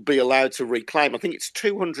then will be allowed to reclaim. I think it's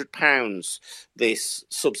 £200 this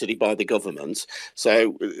subsidy by the government,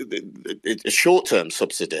 so it's a short-term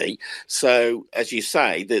subsidy. So, as you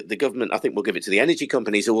say, the government, I think, will give it to the energy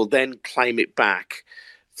companies, who will then claim it back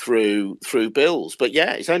through bills. But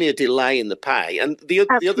yeah, it's only a delay in the pay. And the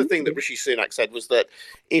other thing that Rishi Sunak said was that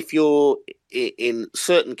if you're in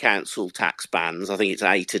certain council tax bands, I think it's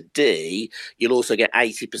A to D, you'll also get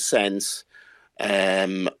 80%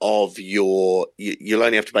 of your. You'll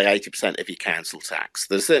only have to pay 80% of your council tax.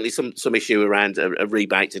 There's certainly some issue around a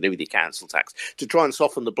rebate to do with your council tax to try and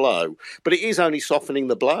soften the blow. But it is only softening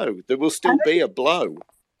the blow. There will still be a blow.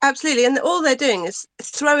 Absolutely, and all they're doing is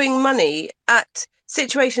throwing money at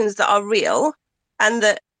situations that are real and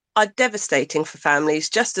that are devastating for families,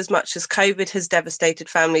 just as much as COVID has devastated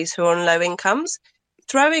families who are on low incomes.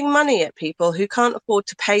 Throwing money at people who can't afford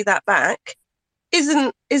to pay that back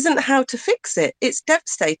isn't how to fix it. It's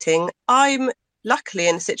devastating. I'm luckily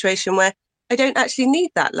in a situation where I don't actually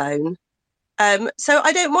need that loan. So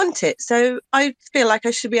I don't want it. So I feel like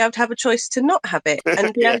I should be able to have a choice to not have it.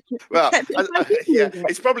 And be able to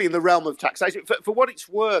it's probably in the realm of taxation. For what it's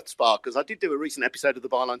worth, Sparkers, I did do a recent episode of the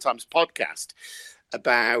Byline Times podcast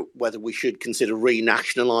about whether we should consider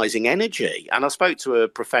renationalising energy. And I spoke to a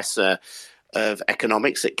professor of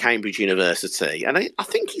economics at Cambridge University, and I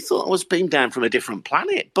think he thought I was beamed down from a different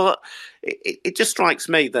planet. But it just strikes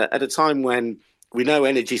me that at a time when we know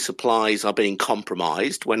energy supplies are being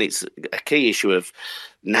compromised, when it's a key issue of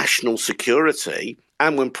national security,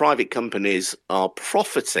 and when private companies are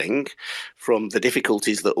profiting from the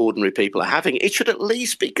difficulties that ordinary people are having, it should at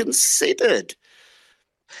least be considered.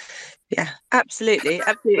 Yeah, absolutely.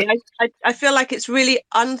 I feel like it's really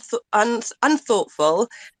unthoughtful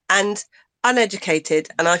and uneducated,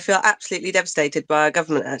 and I feel absolutely devastated by our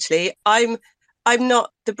government, actually. I'm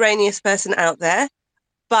not the brainiest person out there,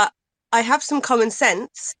 but I have some common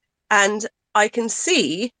sense, and I can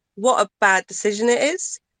see what a bad decision it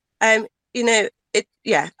is. I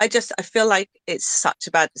feel like it's such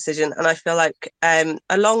a bad decision, and I feel like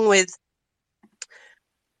along with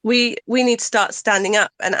we need to start standing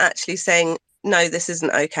up and actually saying, no, this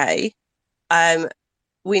isn't okay.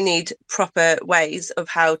 We need proper ways of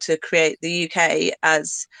how to create the UK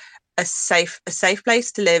as a safe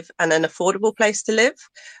place to live and an affordable place to live,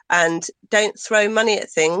 and don't throw money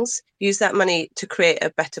at things. Use that money to create a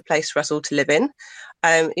better place for us all to live in.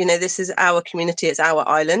 This is our community, it's our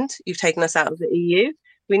island. You've taken us out of the EU.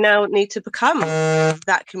 We now need to become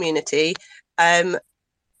that community. I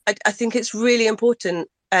think it's really important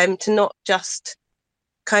to not just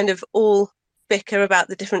kind of all bicker about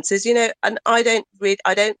the differences, and I don't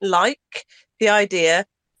like the idea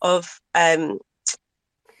of I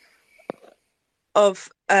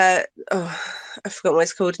forgot what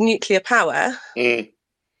it's called, nuclear power.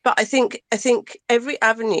 But I think every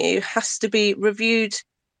avenue has to be reviewed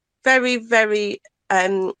very, very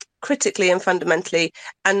critically and fundamentally,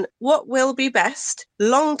 and what will be best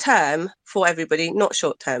long term for everybody, not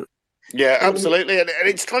short term. Yeah, absolutely. And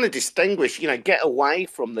it's trying to distinguish, get away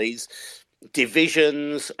from these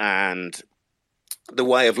divisions and the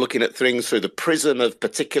way of looking at things through the prism of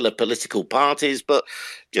particular political parties, but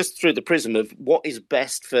just through the prism of what is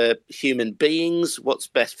best for human beings, what's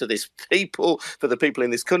best for this people, for the people in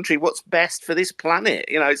this country, what's best for this planet.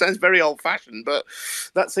 It sounds very old-fashioned, but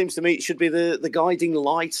that seems to me it should be the guiding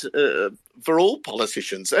light for all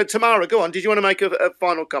politicians. Tamara, go on. Did you want to make a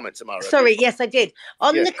final comment, Tamara? Sorry, yes, I did.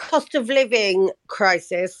 On the cost of living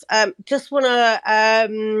crisis, just want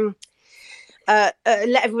to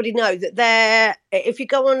let everybody know that if you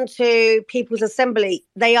go on to People's Assembly,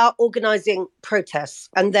 they are organising protests,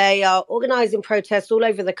 and they are organising protests all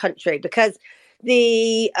over the country because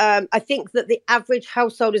I think that the average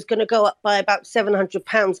household is going to go up by about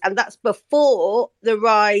 £700, and that's before the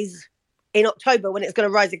rise in October when it's going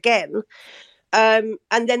to rise again. And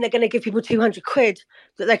then they're going to give people £200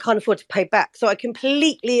 that they can't afford to pay back. So I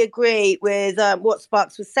completely agree with what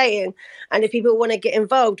Sparks was saying. And if people want to get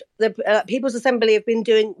involved, the People's Assembly have been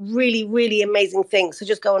doing really, really amazing things. So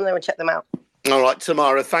just go on there and check them out. All right,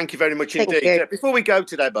 Tamara, thank you very much indeed. Before we go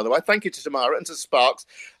today, by the way, thank you to Tamara and to Sparks.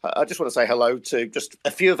 I just want to say hello to just a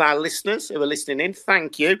few of our listeners who are listening in.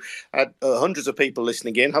 Thank you. Hundreds of people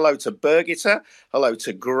listening in. Hello to Birgitta. Hello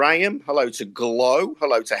to Graham. Hello to Glow.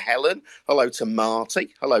 Hello to Helen. Hello to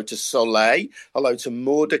Marty. Hello to Soleil. Hello to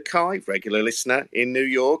Mordecai, regular listener in New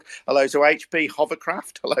York. Hello to HP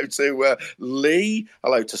Hovercraft. Hello to Lee.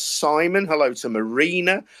 Hello to Simon. Hello to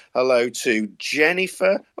Marina. Hello to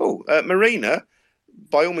Jennifer. Marina,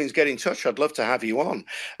 by all means, get in touch. I'd love to have you on.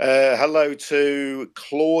 Hello to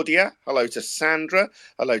Claudia. Hello to Sandra.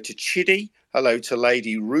 Hello to Chidi. Hello to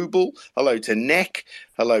Lady Ruble. Hello to Nick.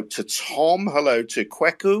 Hello to Tom. Hello to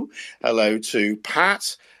Kweku. Hello to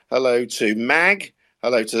Pat. Hello to Mag.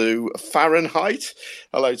 Hello to Fahrenheit.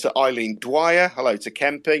 Hello to Eileen Dwyer. Hello to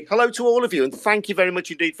Kempe. Hello to all of you, and thank you very much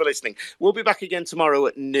indeed for listening. We'll be back again tomorrow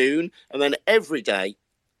at noon, and then every day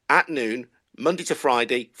at noon, Monday to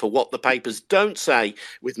Friday, for What the Papers Don't Say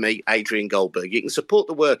with me, Adrian Goldberg. You can support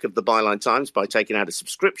the work of the Byline Times by taking out a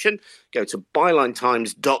subscription. Go to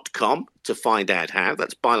bylinetimes.com to find out how.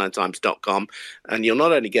 That's bylinetimes.com. And you'll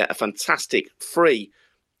not only get a fantastic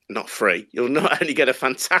you'll not only get a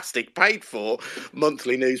fantastic paid-for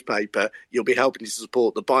monthly newspaper, you'll be helping to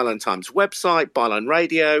support the Byline Times website, Byline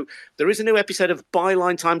Radio. There is a new episode of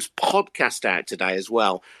Byline Times podcast out today as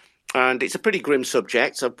well. And it's a pretty grim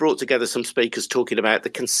subject. I've brought together some speakers talking about the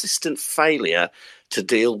consistent failure to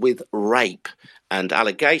deal with rape and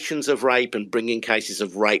allegations of rape and bringing cases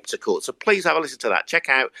of rape to court. So please have a listen to that. Check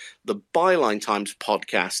out the Byline Times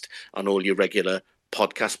podcast on all your regular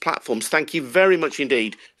podcast platforms. Thank you very much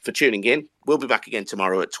indeed for tuning in. We'll be back again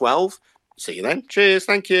tomorrow at 12. See you then. Cheers.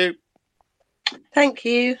 Thank you. Thank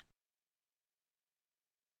you.